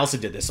about. Me and Allison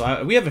did this,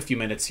 so we have a few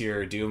minutes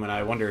here, Doom, and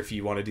I wonder if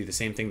you want to do the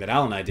same thing that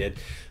Al and I did.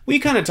 We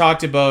kind of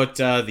talked about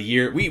the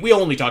year. We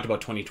only talked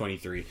about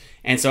 2023,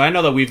 and so I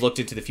know that we've looked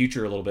into the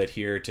future a little bit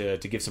here to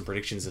give some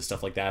predictions and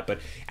stuff like that. But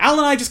Al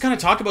and I just kind of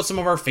talked about some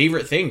of our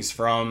favorite things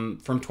from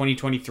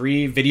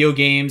 2023, video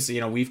games.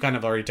 You know, we've kind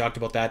of already talked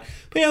about that,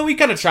 but yeah, we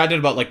kind of chatted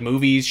about like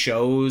movies,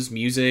 shows,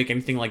 music,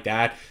 anything like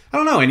that. I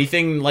don't know,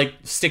 anything like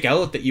stick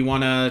out that you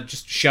want to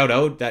just shout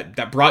out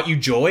that brought you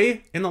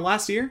joy in the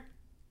last year?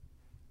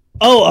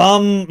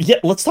 Oh, yeah,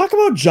 let's talk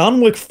about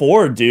John Wick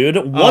 4, dude.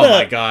 What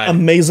my God.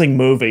 Amazing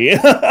movie.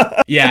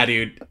 Yeah,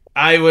 dude.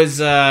 I was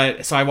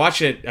so I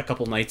watched it a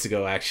couple nights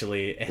ago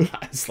actually, and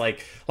I was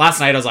like,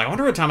 last night I was like, I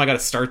wonder what time I got to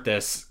start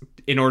this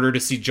in order to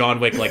see John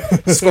Wick like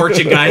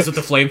scorching guys with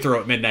the flamethrower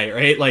at midnight,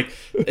 right? Like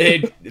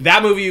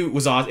that movie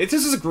was awesome.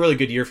 This is a really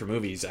good year for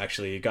movies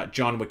actually. You got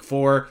John Wick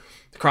 4,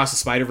 Across the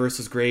Spider-Verse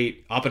was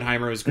great,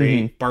 Oppenheimer was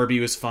great, Barbie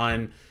was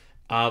fun.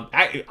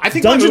 I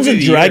think Dungeons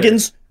and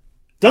Dragons.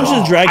 Dungeons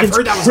and Dragons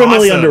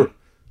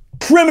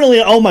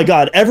criminally. Oh my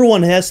God!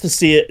 Everyone has to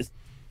see it.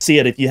 See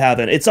it if you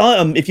haven't. It's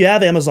on. If you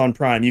have Amazon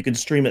Prime, you can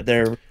stream it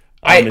there.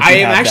 I am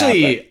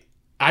actually.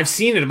 I've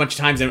seen it a bunch of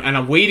times, and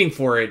I'm waiting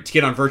for it to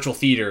get on virtual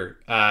theater,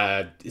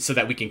 so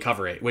that we can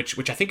cover it.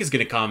 Which I think is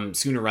going to come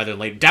sooner rather than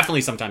later.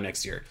 Definitely sometime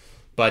next year.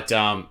 But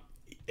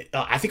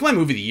I think my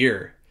movie of the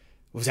year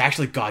was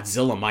actually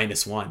Godzilla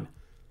 -1.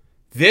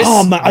 This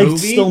movie, I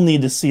still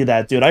need to see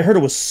that, dude. I heard it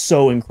was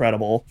so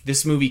incredible.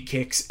 This movie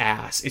kicks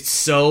ass. It's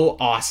so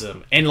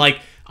awesome. And like,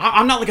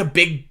 I'm not like a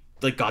big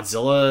like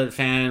Godzilla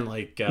fan,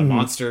 like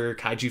monster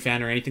kaiju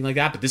fan or anything like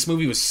that. But this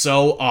movie was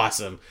so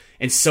awesome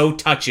and so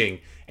touching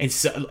and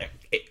so.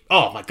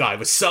 Oh my God, it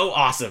was so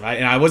awesome.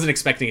 And I wasn't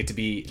expecting it to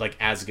be like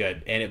as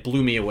good, and it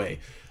blew me away.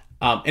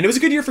 And it was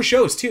a good year for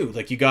shows too.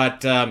 Like you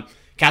got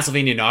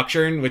Castlevania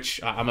Nocturne, which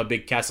I'm a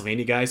big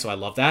Castlevania guy, so I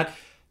love that.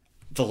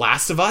 The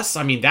Last of Us,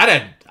 I mean, that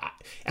had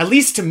at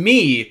least to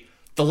me,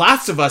 The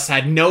Last of Us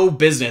had no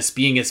business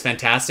being as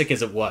fantastic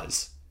as it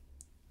was.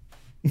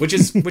 Which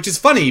is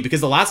funny because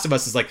The Last of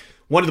Us is like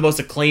one of the most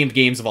acclaimed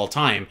games of all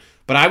time.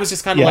 But I was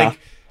just kind of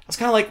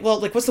like, well,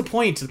 like, what's the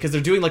point? Because they're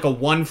doing like a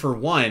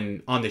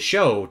 1-for-1 on the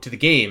show to the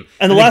game.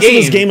 And The Last of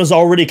Us game is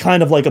already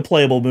kind of like a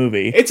playable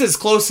movie. It's as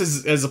close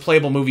as a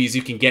playable movie as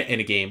you can get in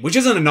a game, which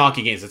isn't a knock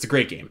against. It's a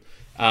great game.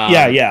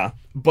 Yeah.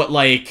 But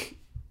like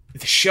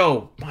the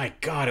show, my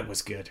God, it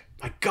was good.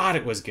 My God,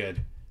 it was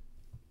good.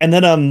 And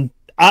then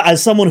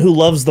as someone who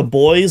loves The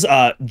Boys,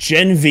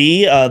 Gen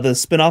V, the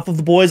spinoff of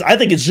The Boys, I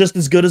think it's just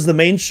as good as the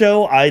main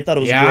show. I thought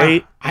it was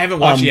great. I haven't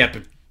watched it yet,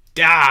 but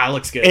it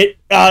looks good.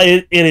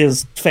 It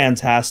is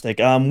fantastic.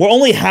 We're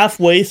only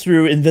halfway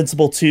through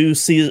Invincible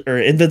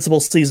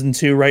season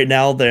 2 right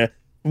now.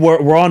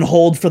 We're on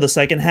hold for the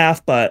second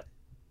half, but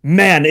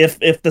man,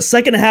 if the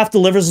second half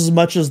delivers as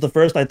much as the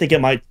first, I think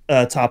it might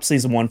top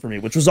season 1 for me,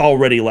 which was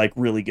already like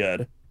really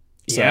good.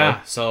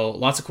 So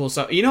lots of cool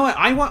stuff. You know what?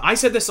 I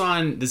said this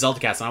on the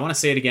ZeldaCast, and I want to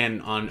say it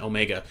again on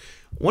Omega.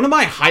 One of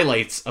my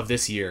highlights of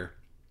this year,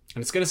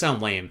 and it's going to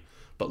sound lame,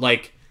 but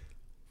like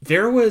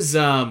there was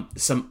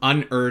some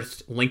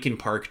unearthed Linkin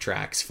Park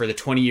tracks for the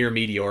 20-year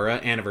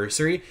Meteora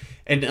anniversary,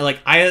 and like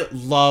I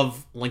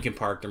love Linkin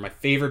Park. They're my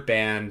favorite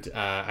band.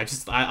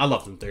 I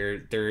love them.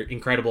 They're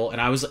incredible,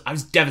 and I was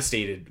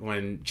devastated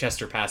when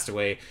Chester passed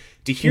away.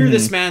 To hear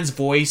this man's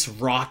voice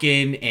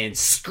rocking and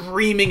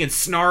screaming and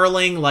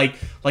snarling like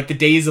the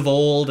days of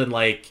old, and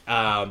like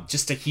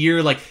just to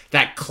hear like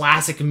that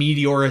classic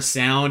Meteora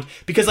sound,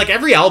 because like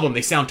every album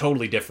they sound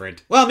totally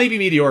different. Well, maybe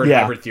Meteora and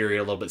Hybrid Theory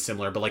are a little bit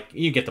similar, but like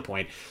you get the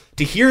point.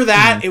 To hear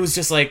that, it was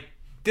just like,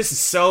 this is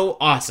so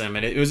awesome,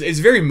 and it's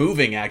very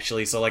moving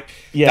actually. So like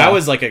that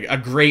was like a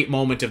great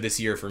moment of this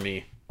year for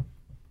me.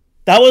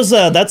 That was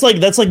that's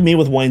like me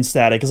with Wayne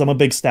Static, because I'm a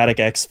big Static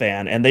X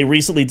fan, and they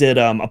recently did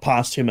a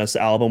posthumous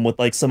album with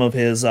like some of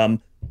his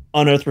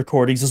unearthed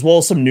recordings, as well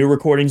as some new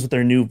recordings with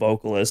their new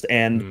vocalist.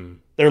 And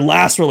their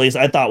last release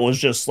I thought was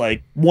just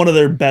like one of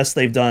their best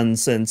they've done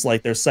since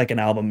like their second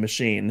album,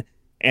 Machine.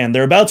 And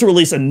they're about to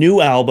release a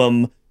new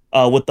album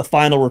with the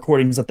final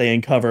recordings that they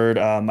uncovered,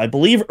 I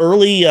believe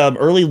early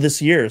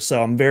this year.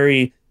 So I'm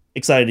very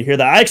excited to hear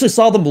that. I actually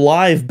saw them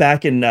live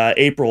back in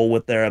April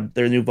with their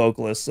new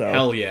vocalist. So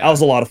hell yeah, that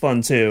was a lot of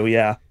fun too.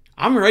 Yeah,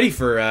 I'm ready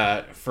for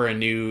a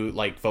new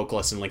like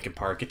vocalist in Linkin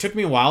Park. It took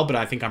me a while, but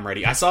I think I'm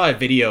ready. I saw a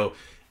video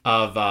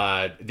of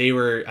I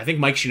think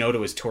Mike Shinoda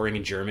was touring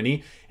in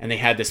Germany, and they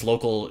had this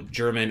local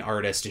German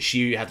artist, and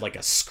she had like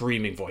a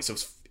screaming voice.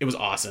 It was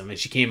awesome, and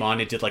she came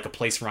on and did like A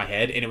Place for My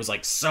Head, and it was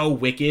like so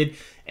wicked.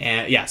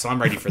 And yeah, so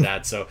I'm ready for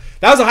that. So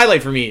that was a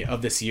highlight for me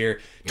of this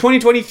year.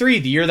 2023,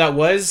 the year that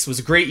was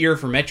a great year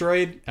for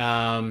Metroid.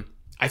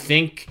 I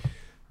think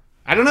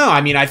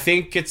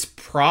it's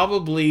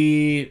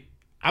probably,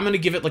 I'm gonna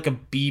give it like a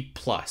B+.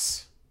 Do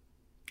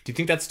you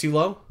think that's too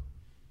low?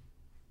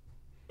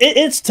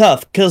 It's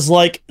tough because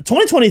like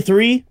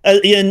 2023,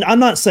 and I'm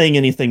not saying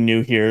anything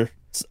new here,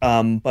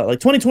 but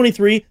like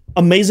 2023,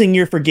 amazing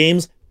year for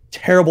games,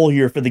 terrible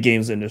year for the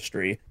games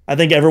industry. I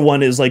think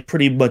everyone is like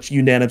pretty much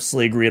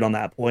unanimously agreed on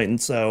that point.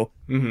 And so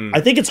I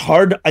think it's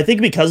hard. I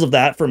think because of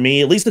that, for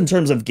me, at least in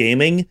terms of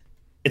gaming,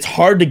 it's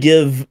hard to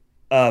give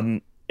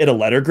it a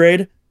letter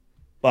grade.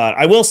 But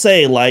I will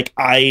say, like,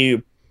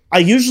 I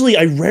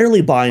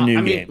rarely buy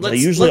new games.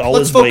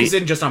 Let's focus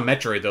in just on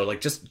Metroid though,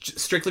 like just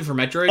strictly for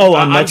Metroid. Oh,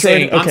 on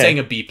Metroid? I'm saying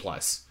a B+.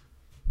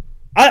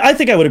 I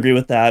think I would agree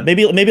with that.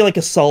 Maybe like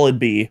a solid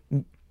B.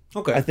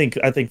 Okay. I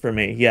think for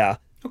me, yeah.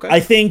 Okay.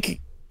 I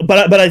think,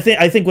 but I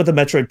think with the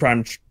Metroid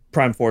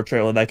Prime 4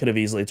 trailer, that could have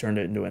easily turned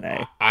it into an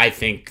A. I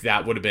think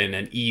that would have been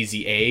an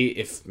easy A,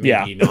 if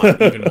maybe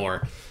not even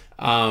more.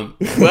 But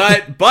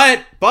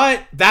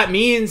that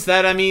means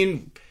that, I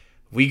mean,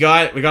 we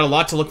got a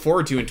lot to look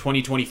forward to in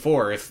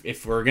 2024.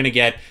 If we're gonna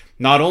get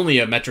not only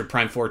a Metroid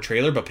Prime 4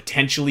 trailer, but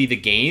potentially the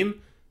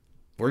game,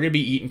 we're gonna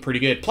be eating pretty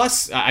good.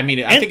 Plus, I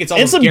mean, I think it's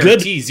almost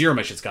guaranteed Zero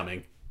Mission's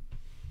coming.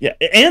 Yeah,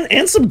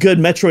 and some good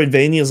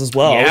Metroidvanias as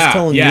well. I was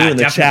telling you in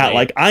the chat,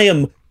 like, I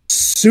am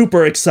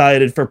super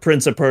excited for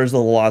Prince of Persia: The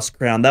Lost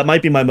Crown. That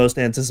might be my most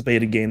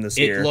anticipated game this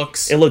year. It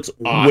looks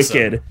awesome.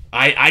 Wicked.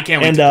 I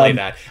can't wait to play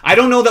that. I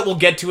don't know that we'll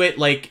get to it,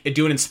 like,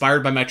 do it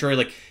inspired by Metroid,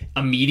 like,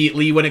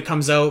 immediately when it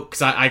comes out,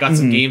 because I got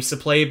some games to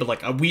play, but,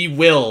 like, we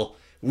will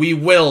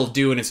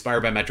do an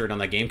inspired by Metroid on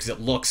that game, because it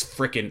looks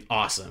freaking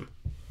awesome.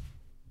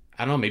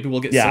 I don't know, maybe we'll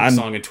get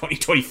Silksong in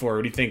 2024.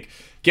 What do you think?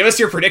 Give us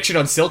your prediction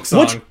on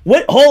Silksong.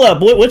 Hold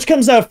up. Which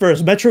comes out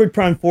first? Metroid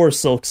Prime 4 or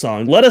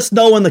Silksong? Let us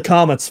know in the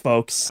comments,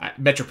 folks.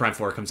 Metroid Prime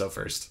 4 comes out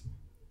first.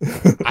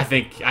 I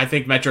think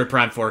Metroid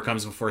Prime 4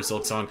 comes before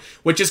Silksong,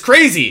 which is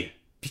crazy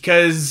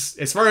because,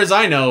 as far as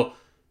I know,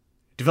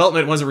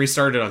 development wasn't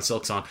restarted on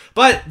Silksong,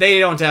 but they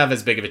don't have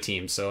as big of a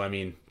team. So I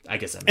mean, I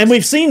guess that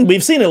makes sense.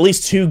 We've seen at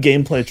least 2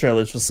 gameplay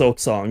trailers for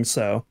Silksong.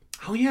 So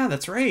yeah,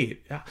 that's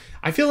right.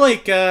 I feel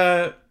like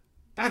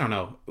I don't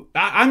know.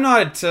 I'm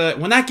not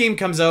when that game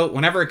comes out,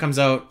 whenever it comes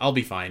out, I'll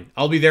be fine.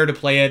 I'll be there to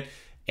play it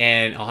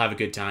and I'll have a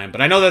good time.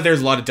 But I know that there's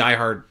a lot of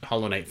diehard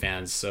Hollow Knight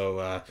fans,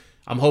 so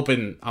I'm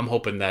hoping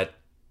that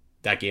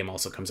that game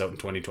also comes out in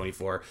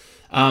 2024.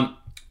 All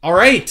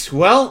right.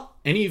 Well,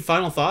 any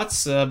final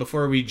thoughts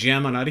before we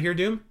jam on out of here,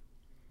 Doom?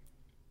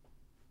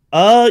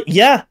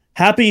 Yeah.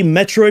 Happy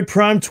Metroid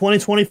Prime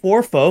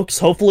 2024, folks.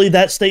 Hopefully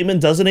that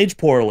statement doesn't age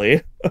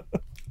poorly.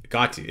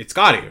 It's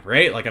got to,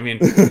 right? Like, I mean,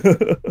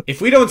 if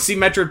we don't see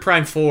Metroid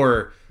Prime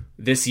 4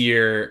 this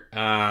year,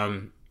 I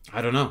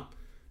don't know.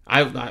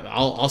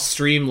 I'll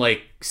stream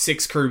like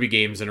 6 Kirby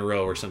games in a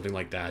row or something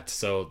like that.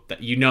 So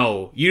that you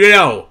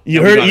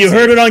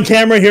heard it on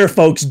camera here,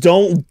 folks.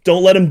 Don't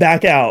let him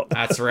back out.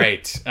 That's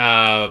right.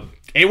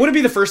 It wouldn't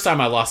be the first time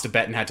I lost a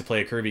bet and had to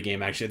play a Kirby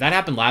game. Actually, that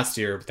happened last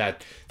year.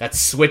 That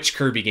Switch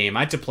Kirby game.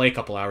 I had to play a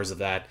couple hours of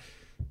that.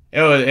 It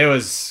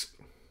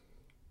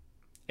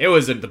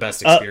wasn't the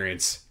best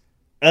experience.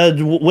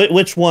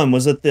 Which one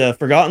was it? The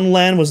Forgotten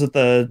Land? Was it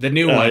the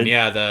new one?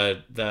 Yeah,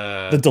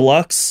 the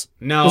deluxe.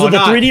 No, was it the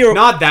 3D or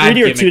not that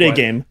 3D or 2D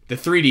game? The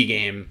 3D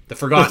game, the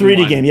Forgotten. The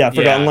 3D game, yeah,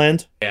 Forgotten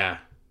Land. Yeah,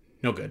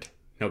 no good.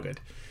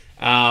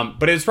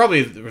 But it was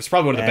probably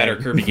one of the better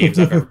Kirby games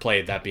I've ever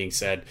played. That being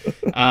said,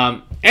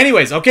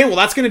 anyways, okay, well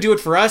that's gonna do it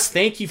for us.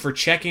 Thank you for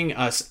checking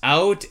us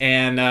out,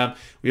 and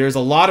there's a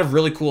lot of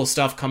really cool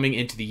stuff coming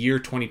into the year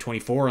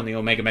 2024 on the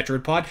Omega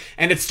Metroid Pod,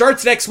 and it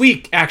starts next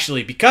week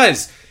actually,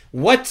 because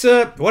what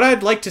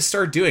I'd like to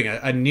start doing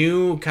a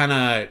new kind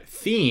of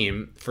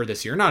theme for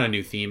this year, not a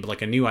new theme, but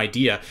like a new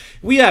idea.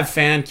 We have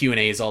fan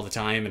Q&As all the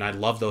time, and I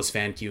love those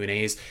fan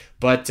Q&As.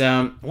 But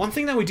one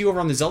thing that we do over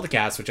on the Zelda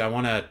Cast, which I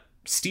want to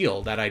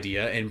steal that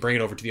idea and bring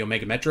it over to the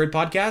Omega Metroid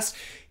podcast,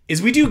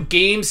 is we do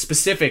game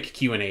specific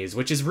Q&As,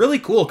 which is really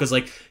cool because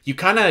like you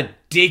kind of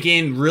dig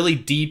in really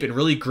deep and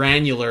really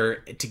granular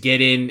to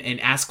get in and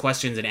ask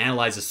questions and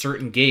analyze a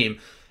certain game.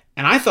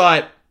 And I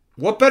thought,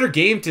 what better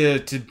game to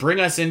bring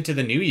us into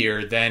the new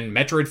year than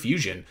Metroid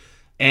Fusion?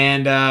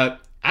 And I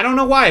don't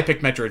know why I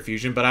picked Metroid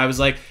Fusion, but I was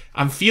like,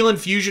 I'm feeling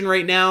Fusion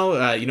right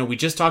now. We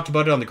just talked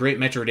about it on the Great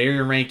Metroid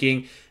Area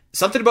Ranking.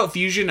 Something about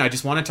Fusion, I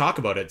just want to talk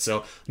about it.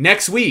 So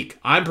next week,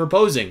 I'm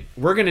proposing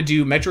we're going to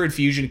do Metroid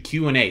Fusion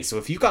Q&A. So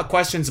if you've got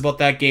questions about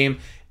that game,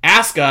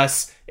 ask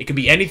us. It can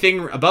be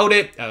anything about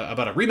it,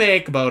 about a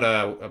remake, about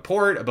a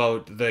port,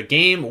 about the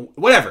game,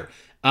 whatever.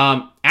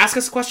 Ask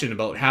us a question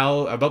about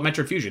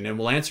Metroid Fusion, and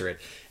we'll answer it.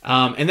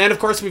 And then, of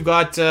course, we've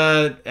got,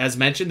 as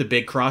mentioned, the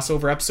big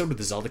crossover episode with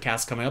the Zelda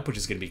Cast coming up, which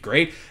is going to be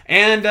great.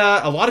 And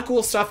a lot of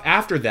cool stuff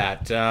after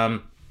that.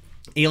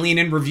 Alien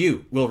in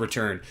Review will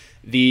return.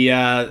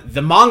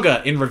 The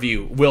manga in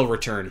review will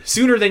return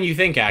sooner than you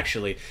think,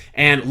 actually,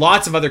 and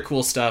lots of other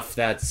cool stuff.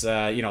 That's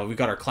we've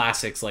got our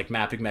classics like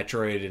Mapping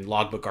Metroid and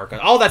Logbook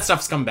Archive. All that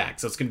stuff's coming back,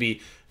 so it's gonna be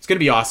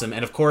awesome.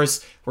 And of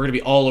course, we're gonna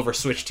be all over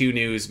Switch 2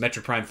 news,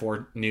 Metroid Prime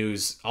 4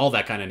 news, all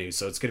that kind of news.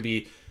 So it's gonna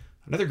be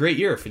another great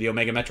year for the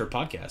Omega Metroid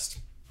podcast.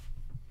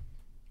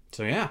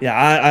 So yeah,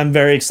 I'm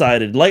very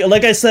excited.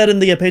 Like I said in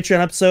the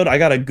Patreon episode, I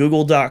got a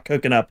Google Doc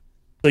cooking up,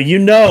 so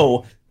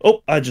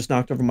Oh, I just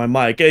knocked over my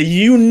mic.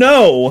 You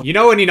know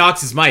when he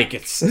knocks his mic,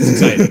 it's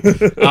exciting.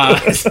 All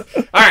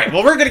right,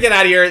 well, we're going to get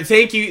out of here.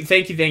 Thank you,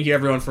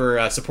 everyone,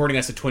 for supporting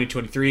us in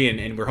 2023,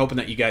 and we're hoping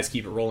that you guys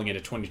keep it rolling into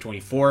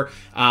 2024.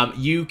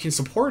 You can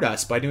support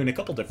us by doing a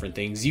couple different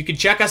things. You can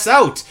check us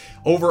out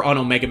over on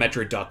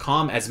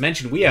OmegaMetroid.com. As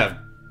mentioned, we have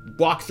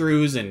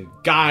walkthroughs and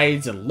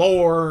guides and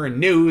lore and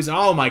news, and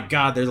oh my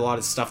god, there's a lot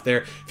of stuff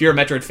there. If you're a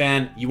Metroid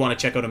fan, you want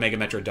to check out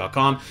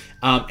OmegaMetroid.com.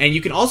 And you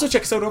can also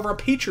check us out over on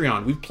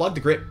Patreon. We've plugged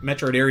the Great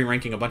Metroid Area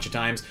Ranking a bunch of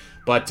times,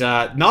 but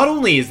not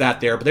only is that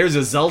there, but there's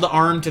a Zelda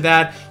arm to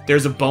that.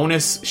 There's a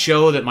bonus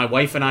show that my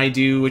wife and I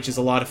do, which is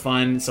a lot of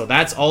fun. So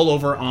that's all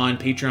over on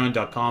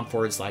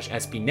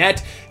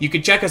patreon.com/SPNet. You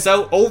can check us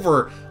out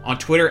over on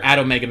Twitter at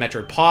Omega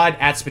Metroid Pod,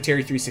 at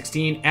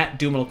Spiteri316, at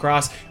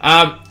Doomlacross.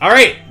 All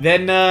right,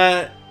 then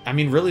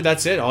really,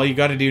 that's it. All you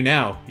got to do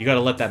now, you got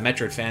to let that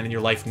Metroid fan in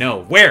your life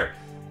know where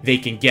they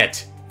can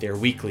get their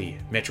weekly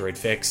Metroid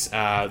fix.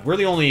 We're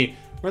the only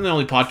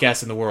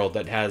podcast in the world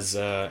that has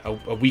a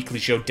weekly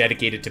show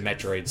dedicated to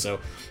Metroid.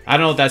 So I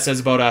don't know what that says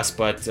about us,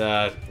 but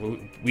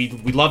we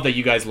love that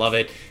you guys love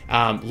it.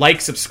 Like,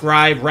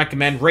 subscribe,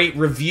 recommend, rate,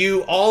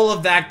 review, all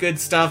of that good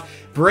stuff.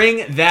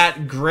 Bring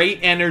that great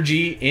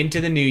energy into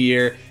the new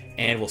year,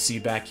 and we'll see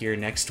you back here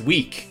next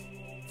week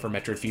for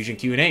Metroid Fusion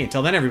Q&A.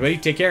 Until then, everybody,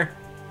 take care.